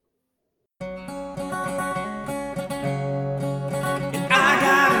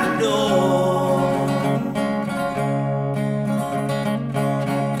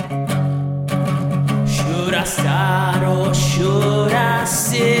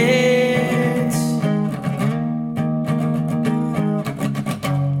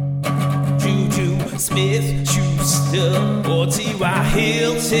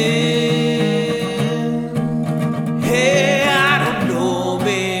10. Hey, I don't know,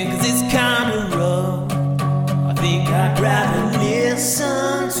 man, 'cause it's kinda rough. I think I'd rather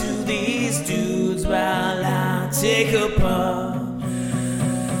listen to these dudes while I take a puff.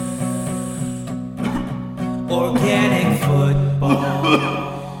 Organic football.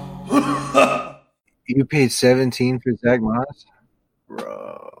 You paid 17 for Zach Moss?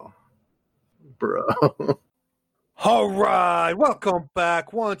 Bro. All right, welcome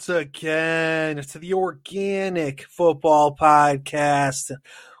back once again to the Organic Football Podcast.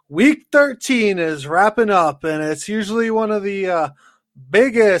 Week 13 is wrapping up, and it's usually one of the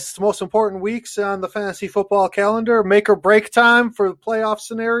biggest, most important weeks on the fantasy football calendar. Make or break time for the playoff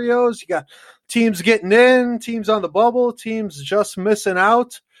scenarios. You got teams getting in, teams on the bubble, teams just missing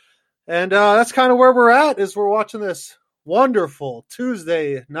out. And that's kind of where we're at as we're watching this wonderful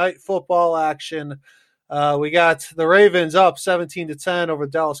Tuesday night football action. We got the Ravens up 17-10 over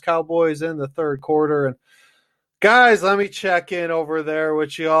the Dallas Cowboys in the third quarter. And guys, let me check in over there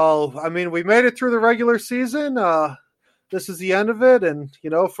with you all. I mean, we made it through the regular season. This is the end of it. And, you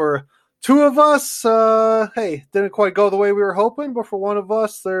know, for two of us, hey, didn't quite go the way we were hoping. But for one of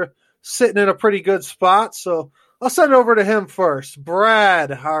us, they're sitting in a pretty good spot. So I'll send it over to him first.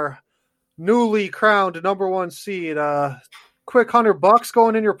 Brad, our newly crowned number one seed. Quick $100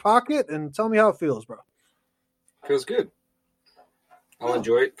 going in your pocket, and tell me how it feels, bro. Feels good. I'll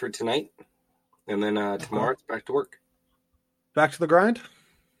enjoy it for tonight, and then tomorrow it's back to work. Back to the grind?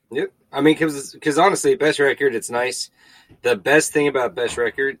 Yep. I mean, because honestly, best record, it's nice. The best thing about best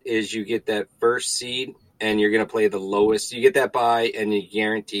record is you get that first seed, and you're going to play the lowest. You get that bye, and you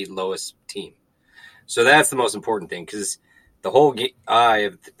guaranteed lowest team. So that's the most important thing, because the whole eye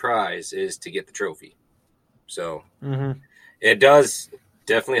of the prize is to get the trophy. So It does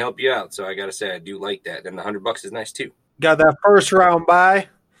definitely help you out. So I got to say, I do like that. And the $100 is nice too. Got that first round bye?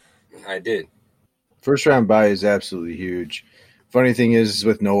 I did. First round bye is absolutely huge. Funny thing is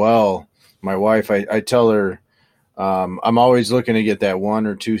with Noelle, my wife, I tell her I'm always looking to get that 1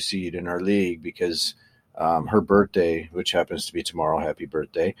 or 2 seed in our league because her birthday, which happens to be tomorrow, happy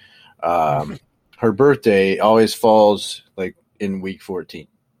birthday, her birthday always falls like in week 14.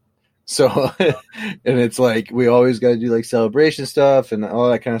 So, and it's like, we always got to do like celebration stuff and all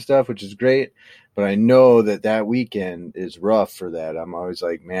that kind of stuff, which is great. But I know that weekend is rough for that. I'm always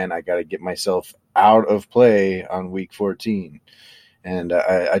like, man, I got to get myself out of play on week 14. And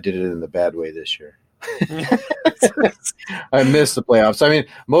I did it in the bad way this year. I missed the playoffs. I mean,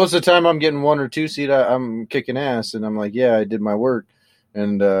 most of the time I'm getting 1 or 2 seed. I'm kicking ass and I'm like, yeah, I did my work.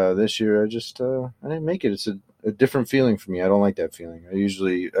 And this year I didn't make it. It's a different feeling for me. I don't like that feeling. I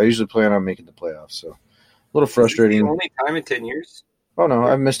usually plan on making the playoffs. So a little frustrating. Is this the only time in 10 years? Oh no,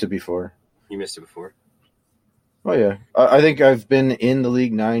 I've missed it before. You missed it before? Oh yeah. I think I've been in the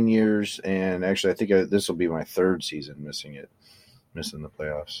league 9 years, and actually I think this will be my 3rd season missing the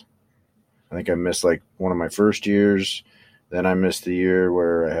playoffs. I think I missed like one of my first years. Then I missed the year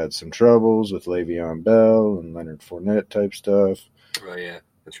where I had some troubles with Le'Veon Bell and Leonard Fournette type stuff. Oh yeah,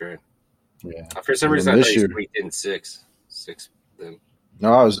 that's right. Yeah. For some reason, I thought you squeaked in 6 then.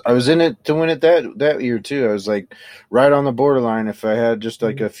 No, I was in it to win it that year too. I was like right on the borderline. If I had just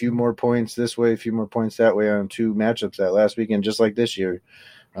like a few more points this way, a few more points that way on 2 matchups that last weekend, just like this year,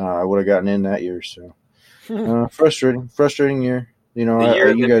 I would have gotten in that year. So frustrating year. You know,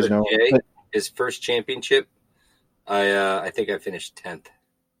 you guys know his first championship. I think I finished 10th.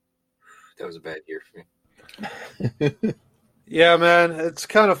 That was a bad year for me. Yeah, man, it's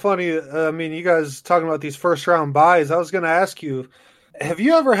kind of funny. I mean, you guys talking about these first round buys. I was going to ask you, have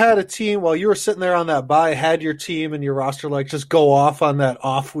you ever had a team while you were sitting there on that buy, had your team and your roster like just go off on that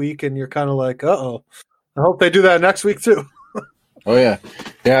off week, and you're kind of like, uh-oh, I hope they do that next week too. Oh yeah,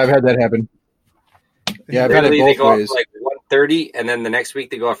 I've had that happen. Yeah, I've had it both they go ways. off like 130, and then the next week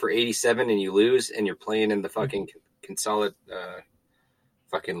they go off for 87, and you lose, and you're playing in the fucking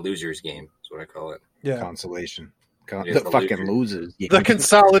fucking losers game. That's what I call it. Yeah, consolation. The fucking losers. The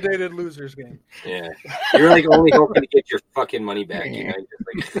consolidated losers game. Yeah. You're like only hoping to get your fucking money back. You know?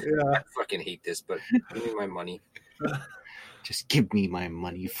 Just like, Yeah. I fucking hate this, but give me my money. Just give me my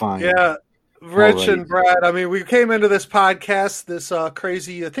money. Fine. Yeah. Rich and Brad, I mean, we came into this podcast, this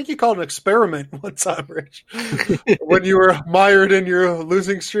crazy, I think you called it an experiment one time, Rich. When you were mired in your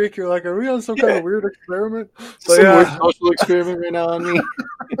losing streak, you're like, are we on some kind of weird experiment? But weird social experiment right now on me.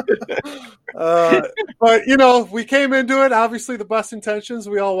 But, you know, we came into it, obviously the best intentions.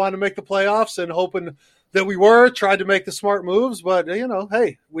 We all wanted to make the playoffs and hoping that we tried to make the smart moves. But, you know,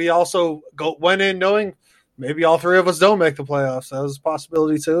 hey, we also went in knowing maybe all three of us don't make the playoffs. That was a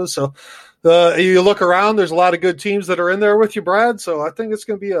possibility too. So you look around, there's a lot of good teams that are in there with you, Brad. So I think it's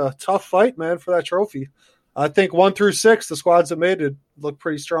going to be a tough fight, man, for that trophy. I think 1 through 6, the squads that made it look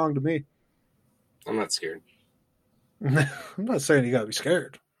pretty strong to me. I'm not scared. I'm not saying you got to be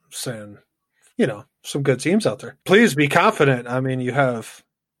scared. I'm saying, some good teams out there. Please be confident. I mean, you have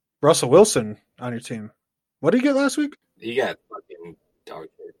Russell Wilson on your team. What did he get last week? He got fucking dog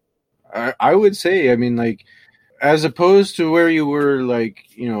shit. I would say, I mean, like, as opposed to where you were, like,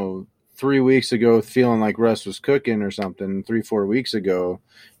 3 weeks ago feeling like Russ was cooking or something, 3-4 weeks ago,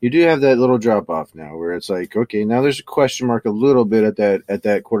 you do have that little drop off now where it's like, okay, now there's a question mark a little bit at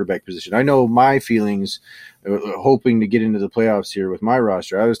that quarterback position. I know my feelings hoping to get into the playoffs here with my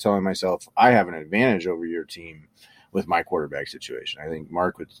roster. I was telling myself I have an advantage over your team with my quarterback situation. I think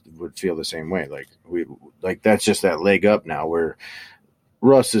Mark would feel the same way. Like that's just that leg up now where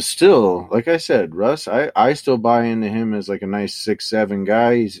Russ is still, like I said, Russ, I still buy into him as like a nice 6-7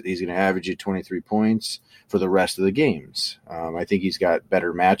 guy. He's going to average you 23 points for the rest of the games. I think he's got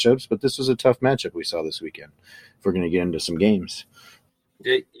better matchups, but this was a tough matchup we saw this weekend. If we're going to get into some games.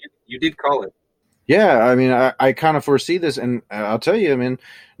 Yeah, you did call it. Yeah, I mean, I kind of foresee this, and I'll tell you, I mean,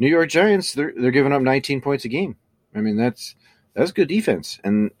 New York Giants, they're giving up 19 points a game. I mean, that's good defense,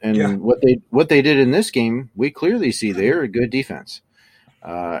 and yeah. what they did in this game, we clearly see they're a good defense.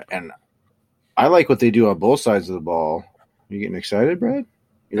 And I like what they do on both sides of the ball. You getting excited, Brad?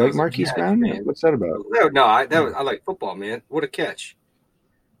 You like Marquise Brown? Man. What's that about? No, I like football, man. What a catch!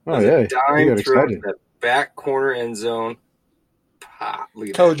 Oh yeah, dime throw to the back corner end zone. Pop,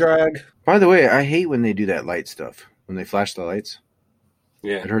 toe drag. By the way, I hate when they do that light stuff. When they flash the lights,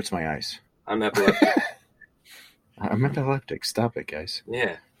 yeah, it hurts my eyes. I'm epileptic. I'm epileptic. Stop it, guys.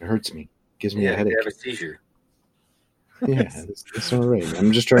 Yeah, it hurts me. Gives me a headache. You have a seizure. Yeah, that's all right.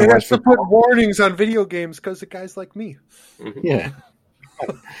 I'm just trying to watch football. Put warnings on video games because of guys like me. Yeah.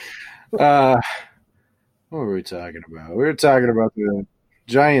 What were we talking about? We were talking about the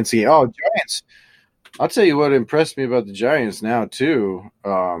Giants game. Oh, Giants. I'll tell you what impressed me about the Giants now, too,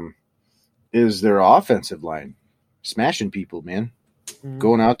 is their offensive line. Smashing people, man. Mm-hmm.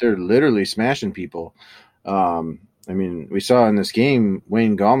 Going out there literally smashing people. I mean, we saw in this game,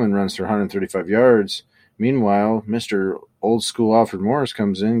 Wayne Gallman runs for 135 yards. Meanwhile, Mr. Old School Alfred Morris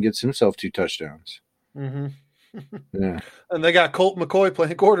comes in, gets himself 2 touchdowns. Mm-hmm. Yeah. And they got Colt McCoy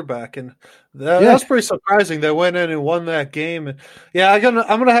playing quarterback, and that's pretty surprising. They went in and won that game. And yeah,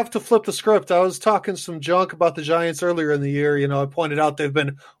 I'm gonna have to flip the script. I was talking some junk about the Giants earlier in the year. I pointed out they've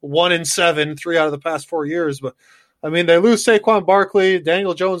been 1-7, 3 out of the past 4 years. But I mean, they lose Saquon Barkley,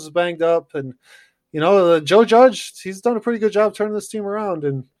 Daniel Jones is banged up, and Joe Judge, he's done a pretty good job turning this team around,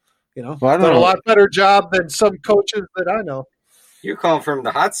 and done a lot better job than some coaches that I know. You're calling from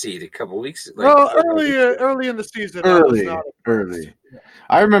the hot seat a couple weeks. Early in the season. Early.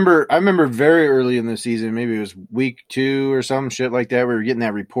 I remember very early in the season, maybe it was week 2 or some shit like that. We were getting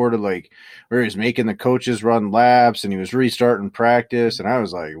that report of like where he was making the coaches run laps and he was restarting practice, and I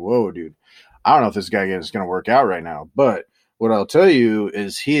was like, "Whoa, dude! I don't know if this guy is going to work out right now." But what I'll tell you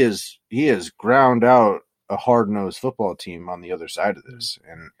is he has ground out a hard-nosed football team on the other side of this.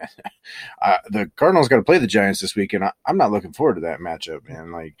 And the Cardinals got to play the Giants this week, and I'm not looking forward to that matchup,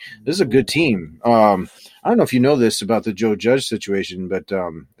 man. Like, this is a good team. I don't know if you know this about the Joe Judge situation, but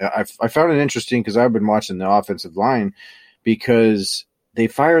I found it interesting because I've been watching the offensive line because they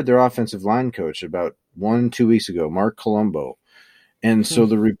fired their offensive line coach about 1-2 weeks ago, Mark Colombo. And so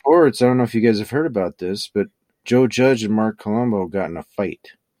the reports, I don't know if you guys have heard about this, but Joe Judge and Mark Colombo got in a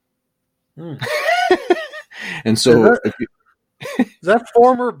fight. And so, is that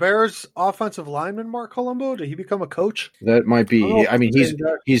former Bears offensive lineman Mark Colombo? Did he become a coach? That might be. I mean,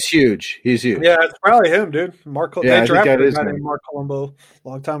 he's huge. He's huge. Yeah, it's probably him, dude. They drafted a guy named Mark Colombo a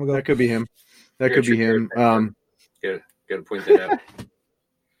long time ago. That could be him. Got to point that out.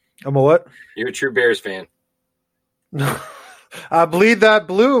 I'm a what? You're a true Bears fan. I bleed that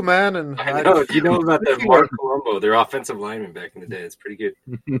blue, man. And I know. You know about the Mark Colombo, their offensive lineman back in the day. It's pretty good.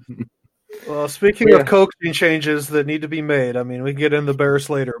 Well, speaking of coaching changes that need to be made, I mean, we can get in the Bears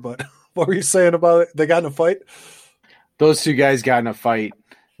later, but what were you saying about it? They got in a fight? Those 2 guys got in a fight,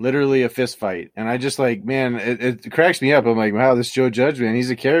 literally a fist fight. And I just like, man, it cracks me up. I'm like, wow, this Joe Judge, man, he's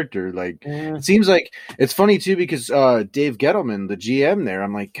a character. Like, It seems like it's funny too because Dave Gettleman, the GM there,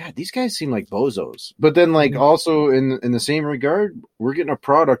 I'm like, God, these guys seem like bozos. But then like also in the same regard, we're getting a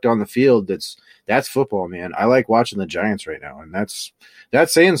product on the field that's football, man. I like watching the Giants right now, and that's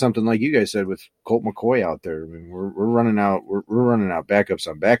saying something. Like you guys said with Colt McCoy out there. I mean, we're running out backups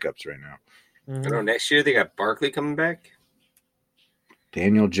on backups right now. I know next year they got Barkley coming back.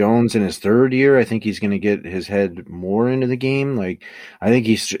 Daniel Jones in his third year, I think he's going to get his head more into the game. Like, I think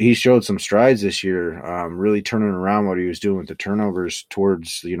he showed some strides this year, really turning around what he was doing with the turnovers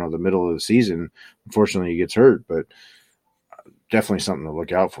towards, the middle of the season. Unfortunately, he gets hurt, but definitely something to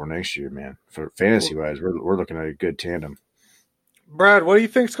look out for next year, man. For fantasy-wise, we're looking at a good tandem. Brad, what do you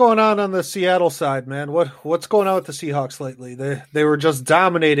think's going on the Seattle side, man? What's going on with the Seahawks lately? They were just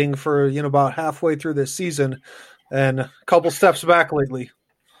dominating for about halfway through this season, and a couple steps back lately.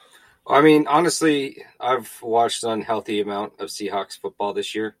 I mean, honestly, I've watched an unhealthy amount of Seahawks football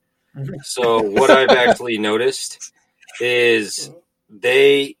this year. So what I've actually noticed is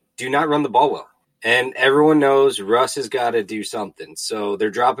they do not run the ball well. And everyone knows Russ has got to do something. So they're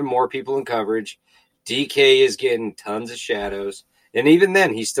dropping more people in coverage. DK is getting tons of shadows. And even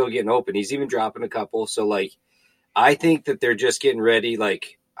then, he's still getting open. He's even dropping a couple. So, I think that they're just getting ready.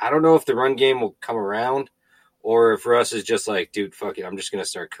 I don't know if the run game will come around or if Russ is just dude, fuck it, I'm just going to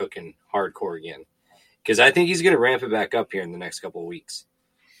start cooking hardcore again. Because I think he's going to ramp it back up here in the next couple of weeks.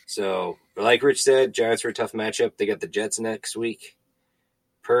 So, like Rich said, Giants are a tough matchup. They got the Jets next week.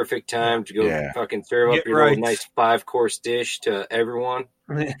 Perfect time to go fucking serve up your little nice 5-course dish to everyone.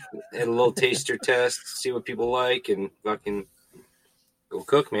 And a little taster test, see what people like, and fucking go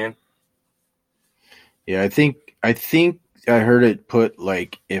cook, man. Yeah, I think I heard it put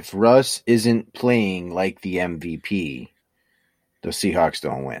if Russ isn't playing like the MVP, the Seahawks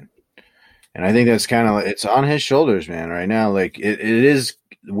don't win. And I think that's kind of it's on his shoulders, man, right now. It is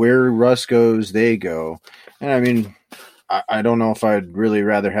where Russ goes, they go. And I mean, I don't know if I'd really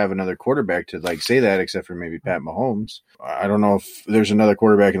rather have another quarterback to say that, except for maybe Pat Mahomes. I don't know if there's another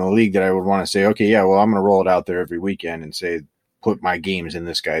quarterback in the league that I would want to say, okay, yeah, well, I'm going to roll it out there every weekend and say, put my games in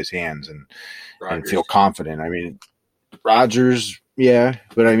this guy's hands and feel confident. I mean, Rodgers, yeah,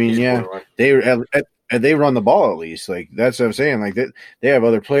 but I mean, yeah, they run the ball at least. That's what I'm saying. They have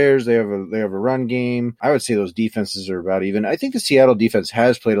other players. They have a run game. I would say those defenses are about even. I think the Seattle defense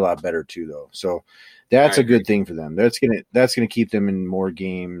has played a lot better too, though. So that's a good thing for them. That's gonna keep them in more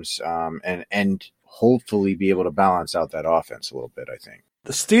games, and hopefully be able to balance out that offense a little bit. I think.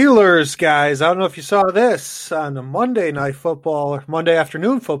 The Steelers, guys, I don't know if you saw this on the Monday Night Football or Monday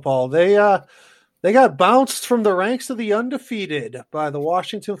Afternoon Football. They got bounced from the ranks of the undefeated by the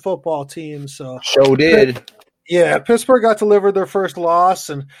Washington Football Team. So did. Yeah, Pittsburgh got delivered their first loss,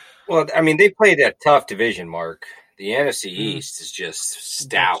 and I mean, they played a tough division, Mark. The NFC East is just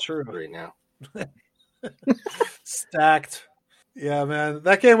stout right now. Stacked. Yeah, man.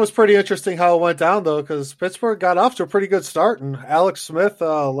 That game was pretty interesting how it went down, though, because Pittsburgh got off to a pretty good start, and Alex Smith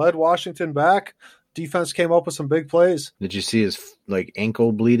led Washington back. Defense came up with some big plays. Did you see his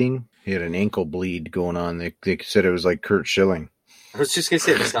ankle bleeding? He had an ankle bleed going on. They said it was like Kurt Schilling. I was just going to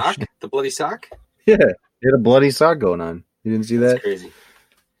say the sock, the bloody sock. Yeah, he had a bloody sock going on. You didn't see that? That's crazy.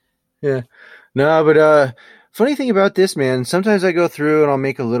 Yeah. No, but funny thing about this, man, sometimes I go through and I'll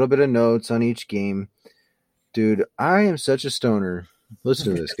make a little bit of notes on each game. Dude, I am such a stoner.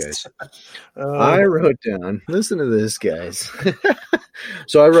 Listen to this, guys. I wrote down, listen to this, guys.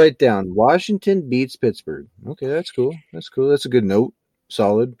 So I write down, Washington beats Pittsburgh. Okay, that's cool. That's a good note.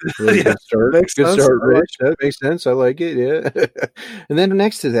 Solid. Really good start. Good start, Rich. That makes sense. I like it, yeah. And then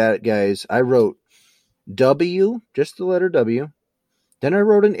next to that, guys, I wrote W, just the letter W. Then I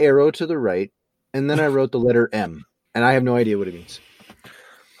wrote an arrow to the right. And then I wrote the letter M. And I have no idea what it means.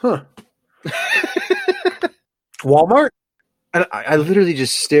 Huh. Walmart? I literally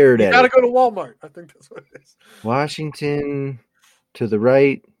just stared at it. You gotta go to Walmart. I think that's what it is. Washington to the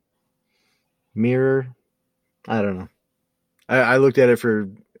right. Mirror. I don't know. I looked at it for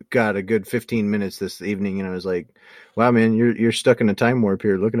a good 15 minutes this evening, and I was like, "Wow, man, you're stuck in a time warp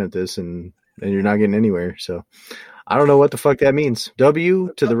here, looking at this, and you're not getting anywhere." So, I don't know what the fuck that means.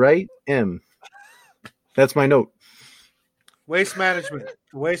 W to the right, M. That's my note. Waste management.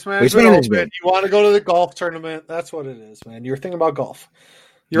 Waste management. You want to go to the golf tournament? That's what it is, man. You're thinking about golf.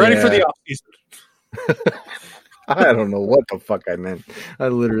 You're ready for the off season. I don't know what the fuck I meant. I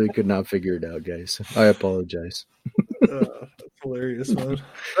literally could not figure it out, guys. I apologize. That's hilarious, man.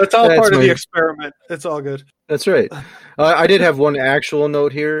 That's all part of the experiment. It's all good. That's right. I did have one actual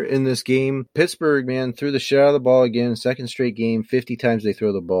note here in this game. Pittsburgh, man, threw the shit out of the ball again. Second straight game. 50 times they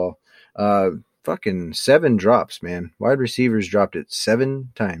throw the ball. Fucking 7 drops, man. Wide receivers dropped it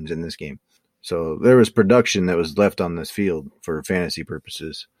 7 times in this game. So there was production that was left on this field for fantasy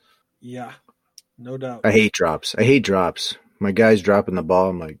purposes. Yeah, no doubt. I hate drops. My guys dropping the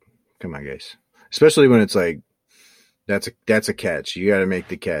ball. I'm like, come on, guys. Especially when it's like, that's a catch. You got to make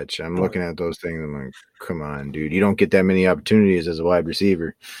the catch. I'm looking at those things. I'm like, come on, dude. You don't get that many opportunities as a wide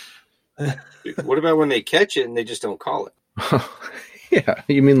receiver. What about when they catch it and they just don't call it? Yeah,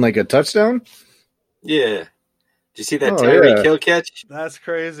 you mean like a touchdown? Yeah. Did you see that Oh, Tyreek yeah. Hill catch? That's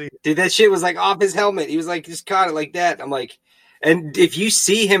crazy. Dude, that shit was like off his helmet. He was like, just caught it like that. I'm like, and if you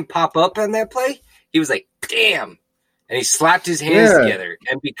see him pop up on that play, he was like, damn. And he slapped his hands Yeah. together.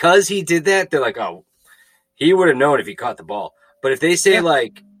 And because he did that, they're like, oh, he would have known if he caught the ball. But if they say,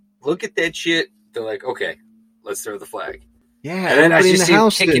 like, look at that shit, they're like, okay, let's throw the flag. Yeah, And then I everybody in just the see him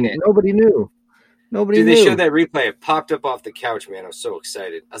house kicking didn't. it. Nobody knew. Nobody Dude, knew. they showed that replay. It popped up off the couch, man. I was so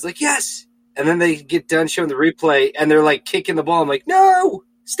excited. I was like, yes. And then they get done showing the replay, and they're like kicking the ball. I'm like, no,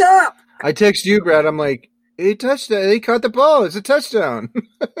 stop. I text you, Brad. I'm like, he touched it. He caught the ball. It's a touchdown.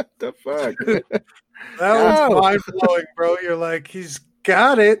 What the fuck? That No. was mind blowing, bro. You're like, he's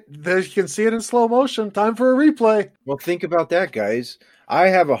got it. There, you can see it in slow motion. Time for a replay. Well, think about that, guys. I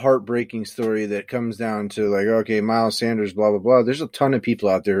have a heartbreaking story that comes down to like, okay, Miles Sanders, blah, blah, blah. There's a ton of people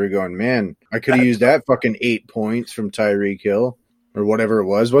out there who are going, man, I could have used that fucking 8 points from Tyreek Hill or whatever it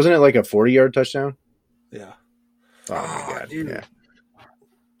was. Wasn't it like a 40-yard touchdown? Yeah. Oh, my God. Dude. Yeah.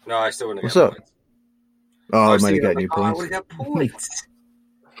 No, I still wouldn't have What's got up? points. Oh, I I was might have thinking, gotten you I points. would have got points.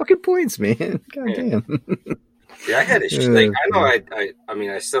 Fucking points, man. God Yeah. damn. Yeah, I had a Yeah. like. I know. I mean,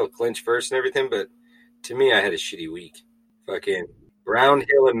 I still clinched first and everything, but to me, I had a shitty week. Fucking Brown,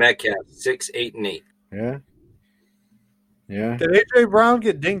 Hill, and Metcalf 6, 8, and 8. Yeah. Yeah. Did AJ Brown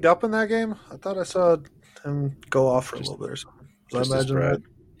get dinged up in that game? I thought I saw him go off for a little bit or something. So I Just as imagine Brad. that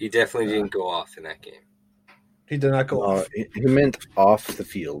He definitely didn't go off in that game. he did not go off. He meant off the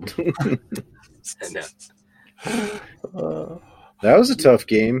field. And That was a tough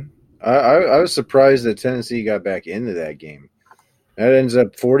game. I was surprised that Tennessee got back into that game. That ends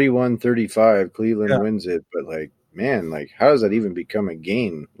up 41-35. Cleveland wins it. But, like, man, like, how does that even become a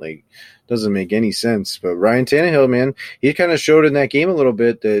game? Like, doesn't make any sense. But Ryan Tannehill, man, he kind of showed in that game a little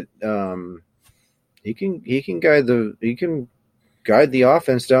bit that he can guide the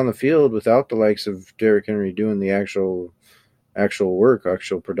offense down the field without the likes of Derrick Henry doing the actual work,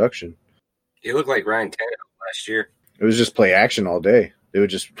 actual production. he looked like Ryan Tannehill last year. It was just play action all day. They would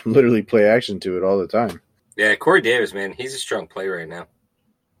just literally play action to it all the time. Yeah, Corey Davis, man, he's a strong player right now.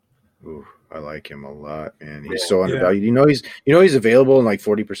 Ooh, I like him a lot, man. He's Yeah. so undervalued. You know he's available in like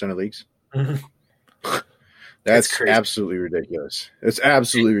 40% of leagues. Mhm. That's crazy. absolutely ridiculous. It's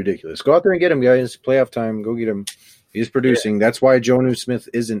absolutely ridiculous. Go out there and get him, guys. Playoff time. Go get him. He's producing. That's why Jonnu Smith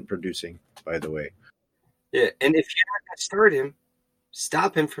isn't producing, by the way. Yeah, and if you're not going to start him,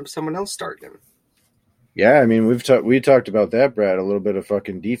 stop him from someone else starting him. Yeah, I mean we talked about that, Brad. A little bit of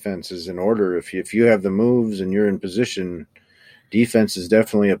fucking defense is in order. If you have the moves and you're in position, defense is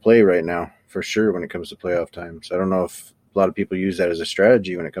definitely a play right now for sure when it comes to playoff time. So I don't know if a lot of people use that as a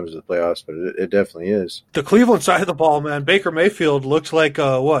strategy when it comes to the playoffs, but it definitely is. The Cleveland side of the ball, man, Baker Mayfield looked like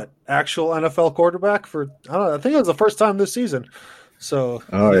actual NFL quarterback for I don't know. I think it was the first time this season. So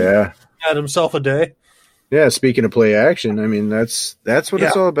Oh he yeah. had himself a day. Yeah, speaking of play action, I mean that's what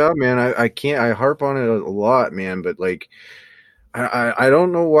it's all about, man. I harp on it a lot, man, but like I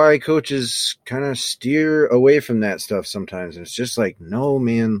don't know why coaches kind of steer away from that stuff sometimes. It's just like, no,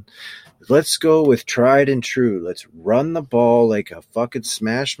 man, let's go with tried and true. Let's run the ball like a fucking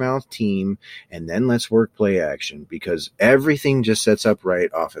smash mouth team, and then let's work play action because everything just sets up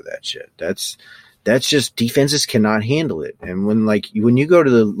right off of that shit. That's just defenses cannot handle it. And when you go to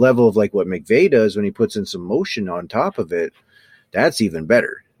the level of like what McVay does when he puts in some motion on top of it, that's even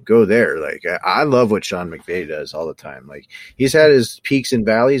better. Go there. Like I love what Sean McVay does all the time. Like he's had his peaks and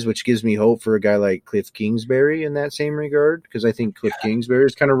valleys, which gives me hope for a guy like Cliff Kingsbury in that same regard, because I think Cliff Kingsbury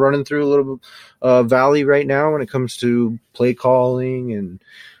is kind of running through a little valley right now when it comes to play calling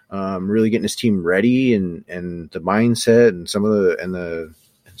and really getting his team ready and the mindset and some of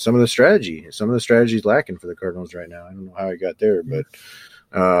the strategy. Some of the strategy is lacking for the Cardinals right now. I don't know how I got there, but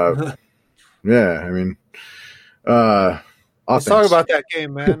yeah, I mean, Let's talk about that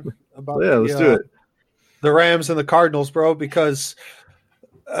game, man. Let's do it. The Rams and the Cardinals, bro, because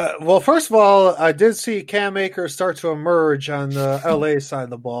well, first of all, I did see Cam Akers start to emerge on the LA side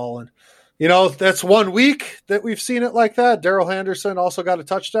of the ball. And, that's 1 week that we've seen it like that. Daryl Henderson also got a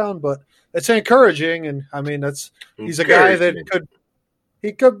touchdown, but it's encouraging. And I mean, he's a guy that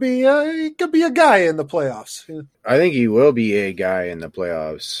could be a guy in the playoffs. I think he will be a guy in the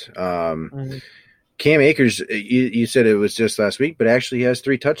playoffs. Cam Akers, you said it was just last week, but actually he has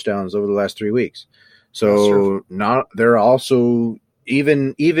 3 touchdowns over the last 3 weeks. So they're also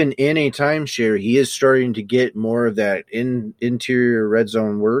even in a timeshare, he is starting to get more of that interior red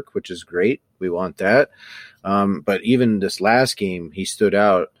zone work, which is great. We want that. But even this last game, he stood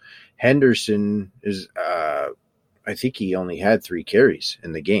out. Henderson is, I think he only had 3 carries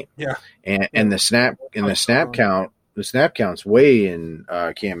in the game. Yeah. And the snap count the snap counts way in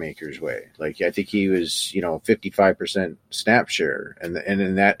Cam Akers' way. Like I think he was 55% snap share, and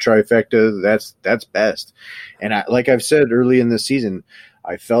in that trifecta, that's best. And like I've said early in the season,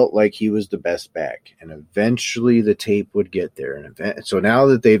 I felt like he was the best back, and eventually the tape would get there. And so now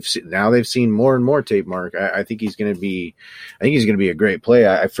that they've seen more and more tape, Mark, I think he's going to be a great play.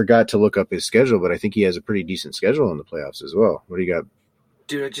 I forgot to look up his schedule, but I think he has a pretty decent schedule in the playoffs as well. What do you got?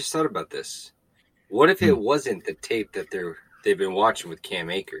 Dude, I just thought about this. What if it wasn't the tape that they've been watching with Cam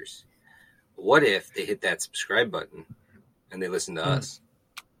Akers? What if they hit that subscribe button and they listen to us?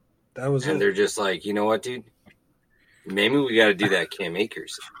 That was and it. They're just like, you know what, dude? Maybe we got to do that Cam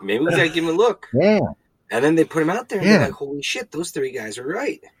Akers. Maybe we got to give him a look. Yeah. And then they put him out there and they're like, holy shit, those three guys are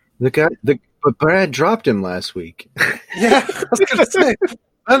right. But Brad dropped him last week. Yeah, I was going to say.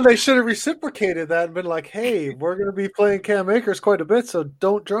 And they should have reciprocated that and been like, hey, we're going to be playing Cam Akers quite a bit, so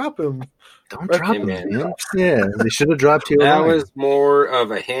don't drop him. Don't drop him, man. Yeah, they should have dropped you. That was more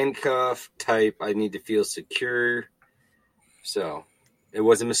of a handcuff type. I need to feel secure. So it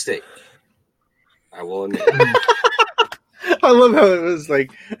was a mistake. I will admit. I love how it was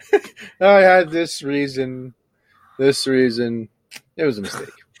like, I had this reason. It was a mistake.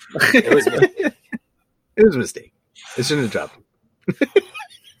 It was a mistake. They shouldn't have dropped him.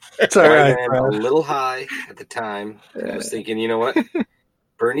 It's all right. A little high at the time. I was thinking, you know what?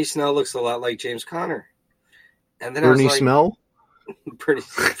 Bernie Snell looks a lot like James Conner. And then Bernie I was like, Smell?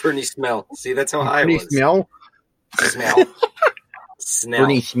 Bernie Smell. See, that's how high Bernie it was. Smell? Snell.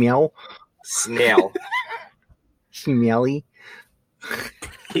 Bernie Smell? Snell. Smelly?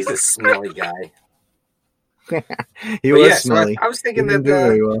 He's a smelly guy. He was smelly. So I was thinking that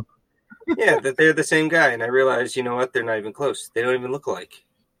very well. Yeah, that they're the same guy, and I realized, you know what? They're not even close. They don't even look alike.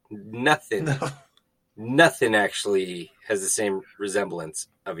 Nothing actually has the same resemblance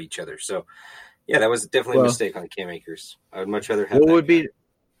of each other. So, yeah, that was definitely a mistake on Cam Akers. I would much rather have. What would be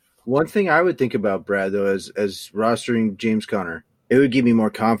one thing I would think about Brad though, as rostering James Conner? It would give me more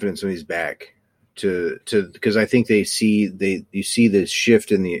confidence when he's back. Because I think you see this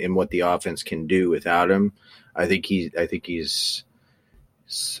shift in what the offense can do without him. I think he's.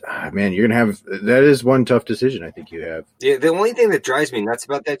 Man, you're gonna have that is one tough decision. I think you have. Yeah, the only thing that drives me nuts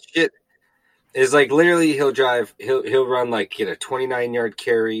about that shit is like literally he'll run like get a 29-yard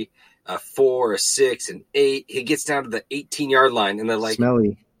carry, a 4, a 6, an 8. He gets down to the 18-yard line, and they're like,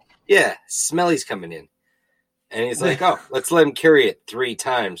 Smelly. Yeah, Smelly's coming in, and he's like, oh, let's let him carry it 3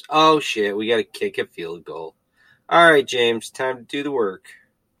 times. Oh shit, we got to kick a field goal. All right, James, time to do the work.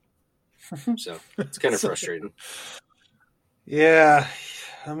 So it's kind of frustrating. Yeah.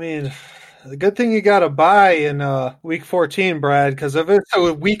 I mean, the good thing you got to buy in week 14, Brad, because if it's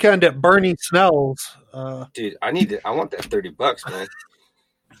a weekend at Bernie Snell's. Dude, I want that $30, man.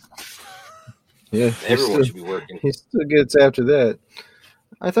 Yeah. Everyone should be working. He still gets after that.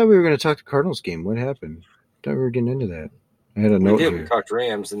 I thought we were going to talk the Cardinals game. What happened? I thought we were getting into that. I had a note here. We talked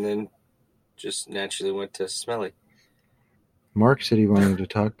Rams and then just naturally went to Smelly. Mark said he wanted to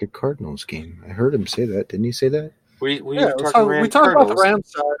talk the Cardinals game. I heard him say that. Didn't he say that? We talked about the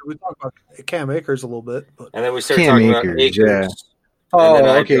Rams side. We talked about Cam Akers a little bit, and then we started talking about Akers. Yeah.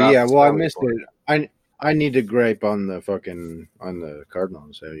 Oh, okay, yeah. Well, I missed it. I need to gripe on the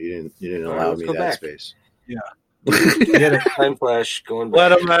Cardinals. So you didn't allow me that space. Yeah, get it. Time flash going back.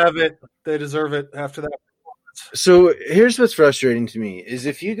 Let them have it. They deserve it after that. So here's what's frustrating to me is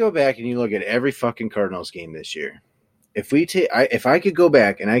if you go back and you look at every fucking Cardinals game this year, if I could go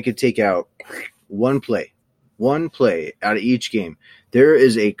back and I could take out one play out of each game, there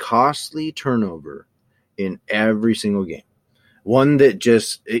is a costly turnover in every single game. One that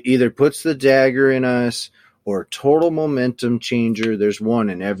just either puts the dagger in us or total momentum changer. There's one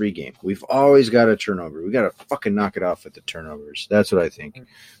in every game. We've always got a turnover. We got to fucking knock it off with the turnovers. That's what I think.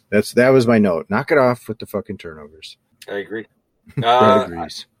 That was my note. Knock it off with the fucking turnovers. I agree. Brad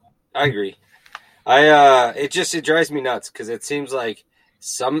agrees. I agree. It drives me nuts because it seems like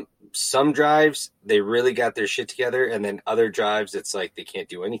some drives they really got their shit together, and then other drives it's like they can't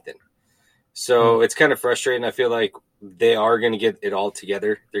do anything. So it's kind of frustrating. I feel like they are going to get it all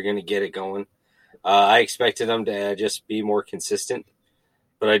together. They're going to get it going. I expected them to just be more consistent,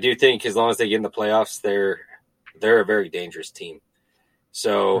 but I do think as long as they get in the playoffs, they're a very dangerous team.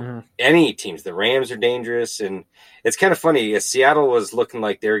 So any teams, the Rams are dangerous, and it's kind of funny. Seattle was looking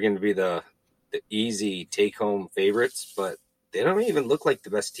like they were going to be the easy take-home favorites, but they don't even look like the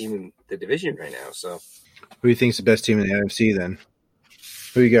best team in the division right now. So, who do you think's the best team in the NFC then?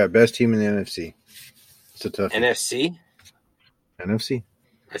 Who you got? Best team in the NFC? It's a tough NFC. NFC.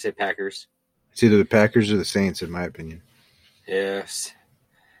 I say Packers. It's either the Packers or the Saints, in my opinion. Yes.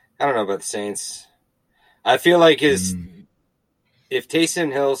 I don't know about the Saints. I feel like if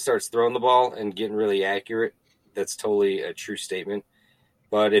Taysom Hill starts throwing the ball and getting really accurate, that's totally a true statement.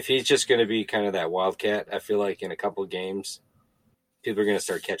 But if he's just going to be kind of that wildcat, I feel like in a couple of games, people are going to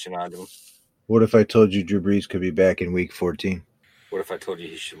start catching on to him. What if I told you Drew Brees could be back in week 14? What if I told you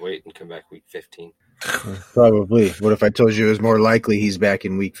he should wait and come back week 15? Probably. What if I told you it was more likely he's back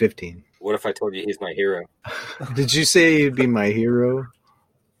in week 15? What if I told you he's my hero? Did you say he'd be my hero?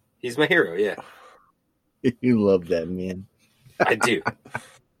 He's my hero, yeah. You love that, man. I do.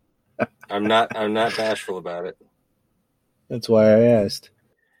 I'm not bashful about it. That's why I asked.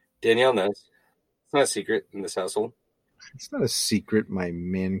 Danielle knows. It's not a secret in this household. It's not a secret, my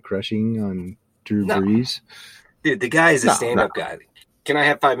man crushing on Drew Brees. Dude, the guy is a stand-up guy. Can I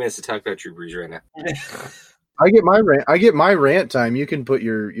have 5 minutes to talk about Drew Brees right now? I get my rant time. You can put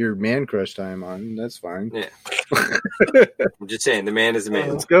your man crush time on. That's fine. Yeah. I'm just saying, the man is a man.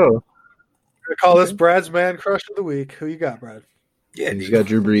 Let's go. We call this Brad's man crush of the week. Who you got, Brad? Yeah, he's got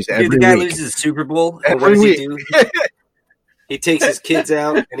Drew Brees every the guy week. loses the Super Bowl, and what does he do? He takes his kids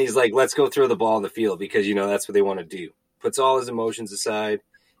out, and he's like, let's go throw the ball on the field because, that's what they want to do. Puts all his emotions aside,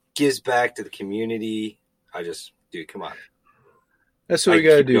 gives back to the community. Dude, come on. That's what we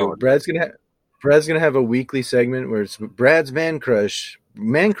got to do. Going. Brad's gonna have a weekly segment where it's Brad's man crush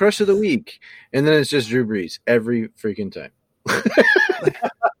of the week, and then it's just Drew Brees every freaking time.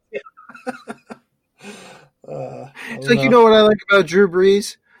 It's like, you know what I like about Drew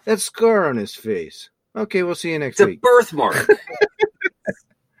Brees? That scar on his face. Okay, we'll see you next week. It's a birthmark.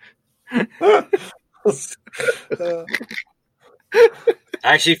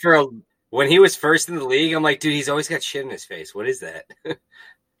 Actually, when he was first in the league, I'm like, dude, he's always got shit in his face. What is that?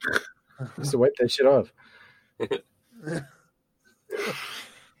 Just to wipe that shit off.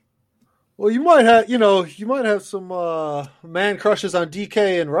 Well, you might have some man crushes on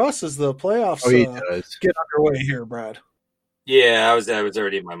DK and Russ as the playoffs get underway here, Brad. Yeah, I was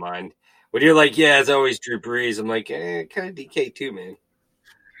already in my mind. When you're like, yeah, it's always Drew Brees, I'm like, kind of DK too, man.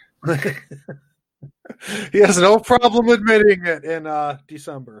 He has no problem admitting it in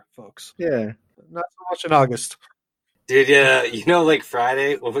December, folks. Yeah. Not so much in August. Did like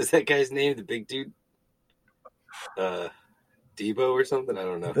Friday, what was that guy's name? The big dude? Debo or something? I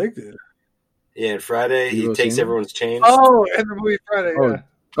don't know. Big dude. Yeah, and Friday, Debo he takes Samuel? everyone's chains. Oh, in the movie Friday, yeah.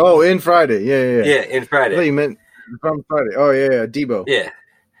 Oh, in Friday. Yeah. Yeah, in Friday. I thought you meant from Friday. Oh, yeah, Debo. Yeah,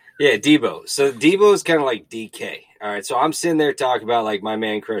 Debo. So Debo is kind of like DK. All right, so I'm sitting there talking about like my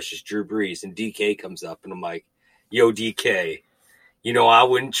man crush is Drew Brees, and DK comes up, and I'm like, "Yo, DK, I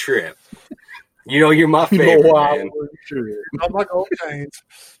wouldn't trip. You're my favorite, man. I'm like old chains."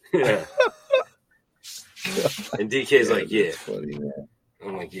 Yeah. And DK's like, "Yeah." Funny, man.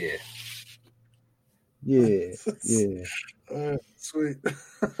 I'm like, "Yeah." Yeah. Sweet.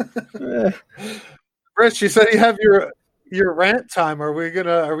 Rich, you said you have your rant time. Are we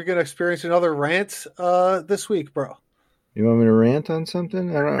gonna experience another rant this week, bro? You want me to rant on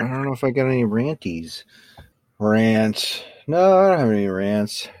something? I don't know if I got any ranties. Rant. No, I don't have any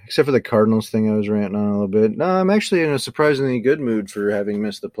rants. Except for the Cardinals thing I was ranting on a little bit. No, I'm actually in a surprisingly good mood for having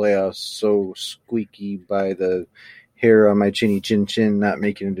missed the playoffs so squeaky by the hair on my chinny chin chin not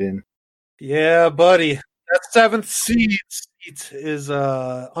making it in. Yeah, buddy. That 7th seed is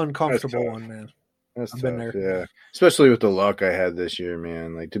uncomfortable one, man. That's I've tough, been there. yeah. Especially with the luck I had this year,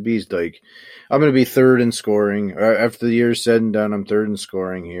 man. Like, to be like, I'm going to be third in scoring. After the year's said and done, I'm third in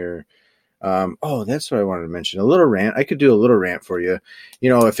scoring here. That's what I wanted to mention. A little rant. I could do a little rant for you.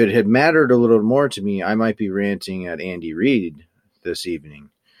 If it had mattered a little more to me, I might be ranting at Andy Reid this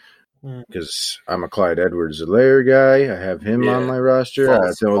evening. Because I'm a Clyde Edwards-Helaire guy. I have him on my roster.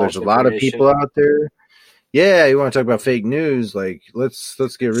 I know there's a lot of people out there. Yeah, you want to talk about fake news? Like, let's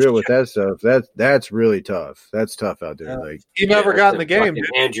get real with that stuff. That's really tough. That's tough out there. Like, he never got in the game.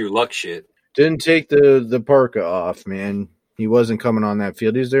 Andrew Luck shit. Didn't take the parka off, man. He wasn't coming on that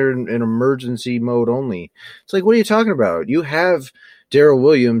field. He's there in emergency mode only. It's like, what are you talking about? You have Darrell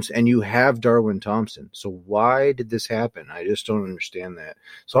Williams and you have Darwin Thompson. So why did this happen? I just don't understand that.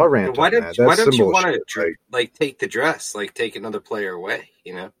 So I'll rant on that. Why don't you want to take the dress, like take another player away?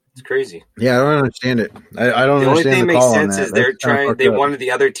 It's crazy. Yeah, I don't understand it. I don't understand the call on that. The only thing that makes sense is they wanted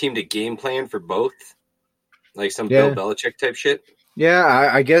the other team to game plan for both, like some Bill Belichick type shit. Yeah,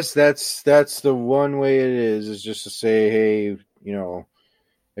 I guess that's the one way it is just to say, hey,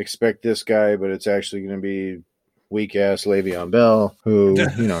 expect this guy, but it's actually going to be weak ass Le'Veon Bell, who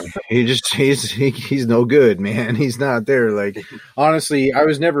he's no good, man. He's not there. Like, honestly, I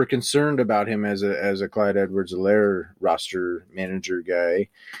was never concerned about him as a Clyde Edwards-Helaire roster manager guy,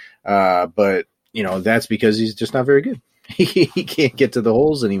 but that's because he's just not very good. he can't get to the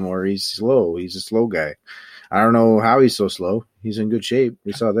holes anymore. He's slow. He's a slow guy. I don't know how he's so slow. He's in good shape.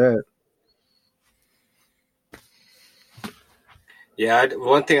 We saw that. Yeah,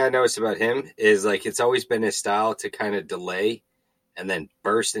 one thing I noticed about him is like it's always been his style to kind of delay and then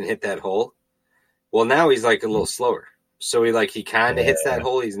burst and hit that hole. Well, now he's like a little slower. So he kind of hits that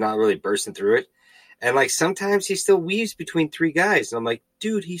hole. He's not really bursting through it. And like sometimes he still weaves between three guys. And I'm like,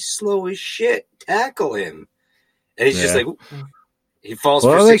 dude, he's slow as shit. Tackle him. And he's just like, he falls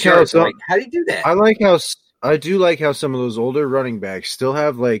for 6 yards. I'm like, how do you do that? I do like how some of those older running backs still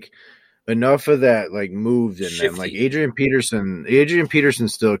have like enough of that like moves in them. Like Adrian Peterson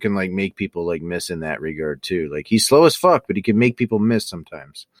still can like make people like miss in that regard too. Like he's slow as fuck, but he can make people miss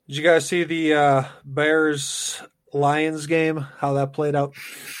sometimes. Did you guys see the Bears-Lions game, how that played out?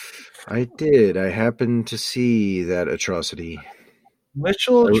 I did. I happened to see that atrocity.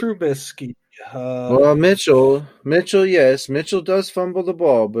 Mitchell Trubisky. Well, Mitchell, yes. Mitchell does fumble the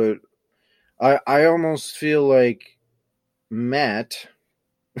ball, but I almost feel like Matt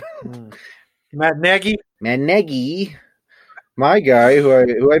Nagy, my guy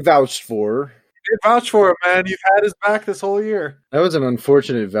who I vouched for. You vouch for him, man. You've had his back this whole year. That was an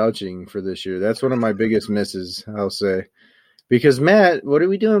unfortunate vouching for this year. That's one of my biggest misses, I'll say. Because Matt, what are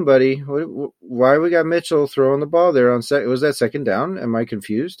we doing, buddy? Why we got Mitchell throwing the ball there on second? Was that second down? Am I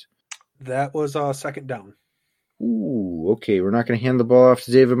confused? That was second down. Ooh, okay. We're not going to hand the ball off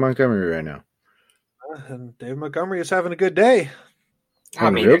to David Montgomery right now. And David Montgomery is having a good day.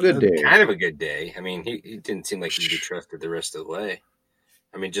 I mean, real good day. Kind of a good day. I mean, he didn't seem like he could be trusted the rest of the way.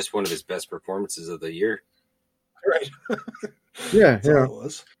 I mean, just one of his best performances of the year. Right. Yeah. It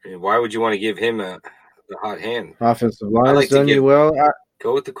was. I mean, why would you want to give him the hot hand? Offensive line's done you well.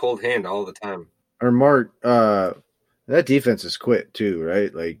 Go with the cold hand all the time. Or Mark, that defense is quit too,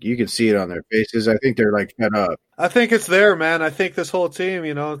 right? Like you can see it on their faces. I think they're like fed up. I think it's there, man. I think this whole team,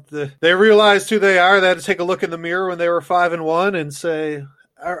 they realized who they are. They had to take a look in the mirror when they were 5-1 and say,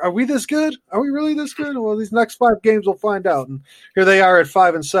 Are we this good? Are we really this good? Well, these next 5 games we'll find out. And here they are at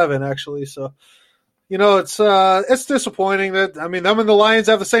 5-7, actually. So, it's disappointing that them and the Lions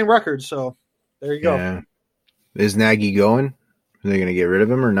have the same record. So there you go. Yeah. Is Nagy going? Are they going to get rid of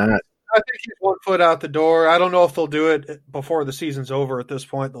him or not? I think he's 1 foot out the door. I don't know if they'll do it before the season's over. At this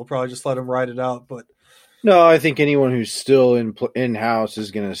point, they'll probably just let him ride it out. But no, I think anyone who's still in house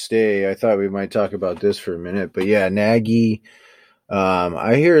is going to stay. I thought we might talk about this for a minute, but yeah, Nagy.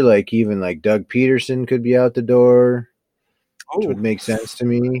 I hear even Doug Peterson could be out the door, which would make sense to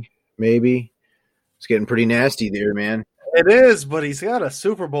me. Maybe it's getting pretty nasty there, man. It is, but he's got a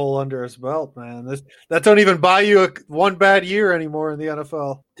Super Bowl under his belt, man. That don't even buy you one bad year anymore in the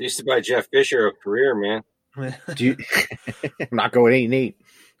NFL. They used to buy Jeff Fisher a career, man. I'm not going 8-8.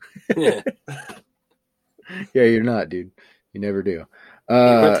 Yeah. Yeah, you're not, dude. You never do. He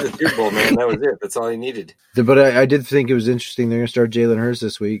went to the Super Bowl, man. That was it. That's all he needed. But I did think it was interesting. They're going to start Jalen Hurts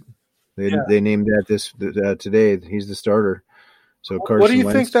this week. They named that today. He's the starter. So Carson what do you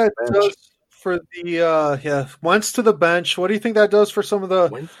Wentz think that does for the Wentz to the bench? What do you think that does for some of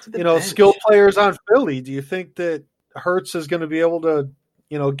the skilled players on Philly? Do you think that Hurts is going to be able to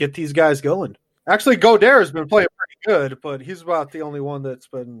get these guys going? Actually, Goddard has been playing pretty good, but he's about the only one that's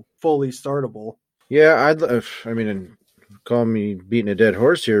been fully startable. Yeah, call me beating a dead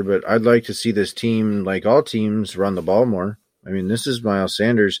horse here, but I'd like to see this team, like all teams, run the ball more. I mean, this is Miles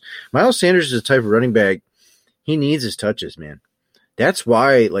Sanders. Miles Sanders is the type of running back, he needs his touches, man. That's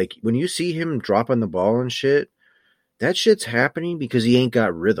why, when you see him dropping the ball and shit, that shit's happening because he ain't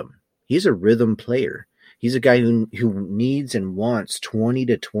got rhythm. He's a rhythm player. He's a guy who needs and wants 20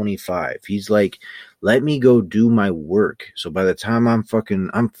 to 25. He's like, let me go do my work. So by the time I'm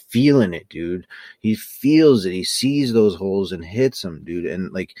feeling it, dude. He feels it. He sees those holes and hits them, dude.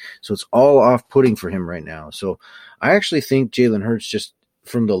 And so it's all off-putting for him right now. So I actually think Jalen Hurts, just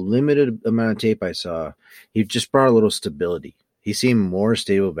from the limited amount of tape I saw, he just brought a little stability. He seemed more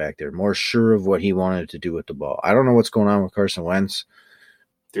stable back there, more sure of what he wanted to do with the ball. I don't know what's going on with Carson Wentz.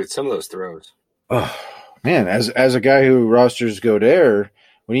 Dude, some of those throws. Oh, man, as a guy who rosters Goddard,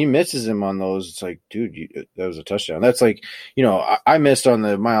 when he misses him on those, it's like, dude, that was a touchdown. That's I missed on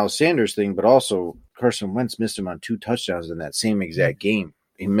the Miles Sanders thing, but also Carson Wentz missed him on 2 touchdowns in that same exact game.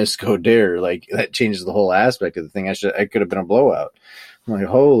 He missed Goddard. That changes the whole aspect of the thing. I could have been a blowout. I'm like,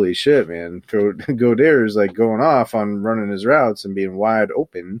 holy shit, man. Goddard is going off on running his routes and being wide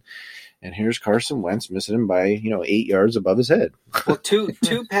open. And here's Carson Wentz missing him by, 8 yards above his head. Well, two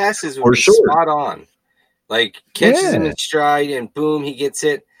passes were spot on. Catches him in stride and boom, he gets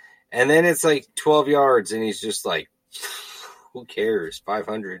it. And then it's 12 yards and he's just like, who cares?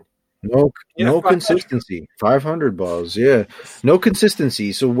 500. No consistency. 500 balls, yeah. No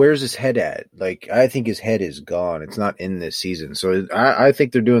consistency. So where's his head at? Like, I think his head is gone. It's not in this season. So I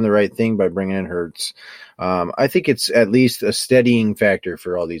think they're doing the right thing by bringing in Hurts. I think it's at least a steadying factor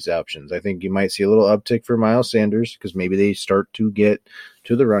for all these options. I think you might see a little uptick for Miles Sanders because maybe they start to get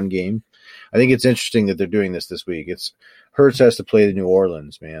to the run game. I think it's interesting that they're doing this week. Hurts has to play the New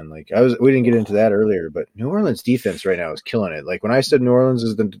Orleans, man. Like we didn't get into that earlier, but New Orleans defense right now is killing it. Like when I said New Orleans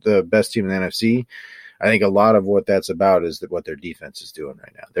is the best team in the NFC, I think a lot of what that's about is what their defense is doing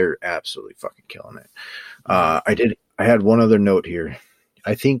right now. They're absolutely fucking killing it. I had one other note here.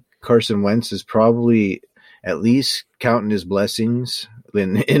 I think Carson Wentz is probably at least counting his blessings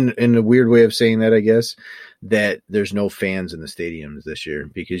in a weird way of saying that, I guess, that there's no fans in the stadiums this year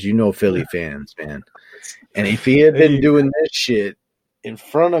because Philly fans, man. And if he had been doing this shit in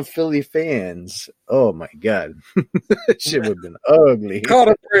front of Philly fans, oh my God, that shit would have been ugly. Caught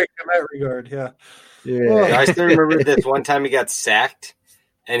a break in that regard, yeah. Yeah, I still remember this one time he got sacked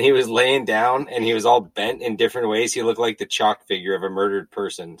and he was laying down and he was all bent in different ways. He looked like the chalk figure of a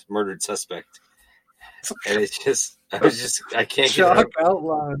murdered suspect. And I can't chalk get it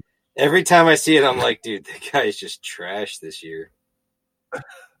outline. Every time I see it, I'm like, dude, that guy is just trash this year.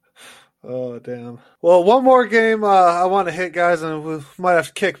 Oh, damn. Well, one more game I want to hit, guys, and we might have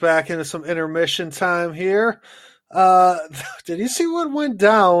to kick back into some intermission time here. Did you see what went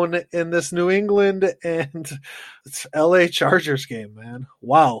down in this New England and LA Chargers game, man?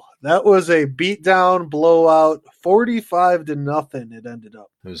 Wow. That was a beatdown blowout, 45-0 it ended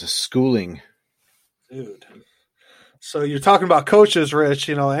up. It was a schooling. Dude. So you're talking about coaches, Rich.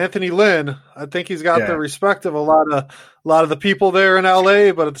 Anthony Lynn. I think he's got the respect of a lot of the people there in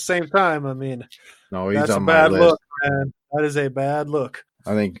LA. But at the same time, I mean, he's that's on a bad my list. look, man. That is a bad look.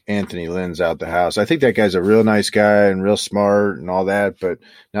 I think Anthony Lynn's out the house. I think that guy's a real nice guy and real smart and all that, but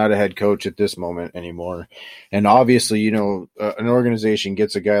not a head coach at this moment anymore. And obviously, an organization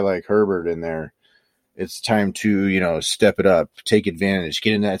gets a guy like Herbert in there. It's time to, step it up, take advantage,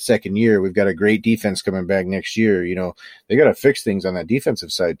 get in that second year. We've got a great defense coming back next year. They got to fix things on that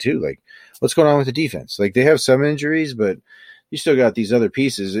defensive side too. Like, what's going on with the defense? Like, they have some injuries, but you still got these other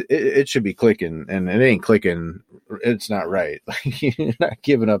pieces. It should be clicking, and it ain't clicking. It's not right. Like, you're not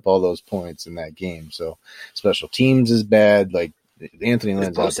giving up all those points in that game. So, special teams is bad. Like, Anthony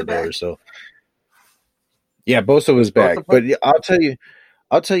Lynn's out the door. So, yeah, Bosa was back. But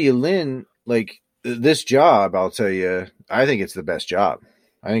I'll tell you, Lynn, like, this job, I'll tell you, I think it's the best job.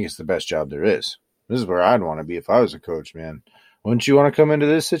 I think it's the best job there is. This is where I'd want to be if I was a coach, man. Wouldn't you want to come into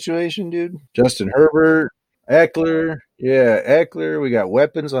this situation, dude? Justin Herbert, Eckler. Yeah, Eckler. We got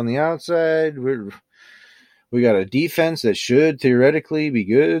weapons on the outside. We got a defense that should theoretically be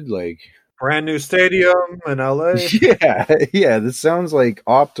good. Like, brand new stadium in LA. Yeah. This sounds like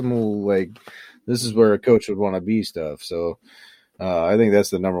optimal. Like, this is where a coach would want to be stuff. So, I think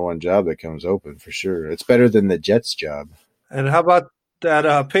that's the number one job that comes open for sure. It's better than the Jets job. And how about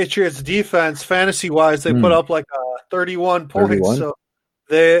that Patriots defense? Fantasy-wise, they put up like 31 points. 31? So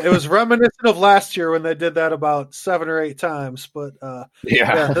it was reminiscent of last year when they did that about 7 or 8 times. But shit,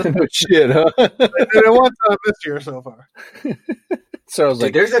 huh? They did it one time this year so far. So I was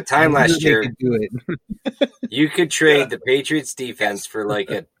like, there's a time last year you could trade the Patriots defense for like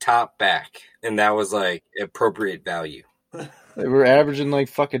a top back, and that was like appropriate value. They were averaging like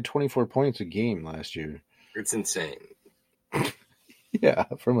fucking 24 points a game last year. It's insane. Yeah,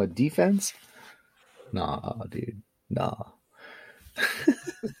 from a defense? Nah, dude. Nah.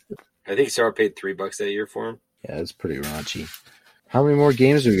 I think Sarah paid $3 that year for him. Yeah, it's pretty raunchy. How many more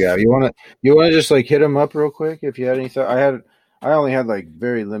games do we got? You wanna just like hit them up real quick if you had any thought? I only had like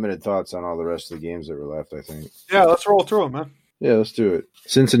very limited thoughts on all the rest of the games that were left, I think. Yeah, let's roll through them, man. Yeah, let's do it.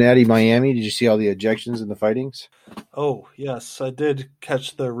 Cincinnati, Miami. Did you see all the ejections and the fightings? Oh, yes. I did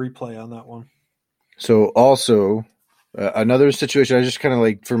catch the replay on that one. So also, another situation, I just kind of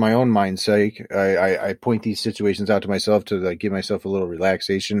like, for my own mind's sake, I point these situations out to myself to like give myself a little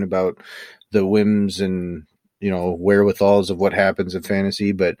relaxation about the whims and, wherewithals of what happens in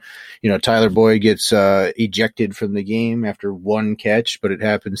fantasy. But, Tyler Boyd gets ejected from the game after one catch, but it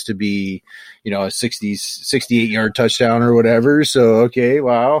happens to be, a 68-yard touchdown or whatever. So, okay,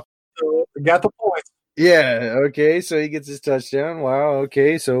 wow. So we got the point. Yeah, okay, so he gets his touchdown. Wow,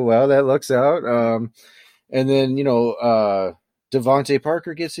 okay, so, wow, that lucks out. And then, Devontae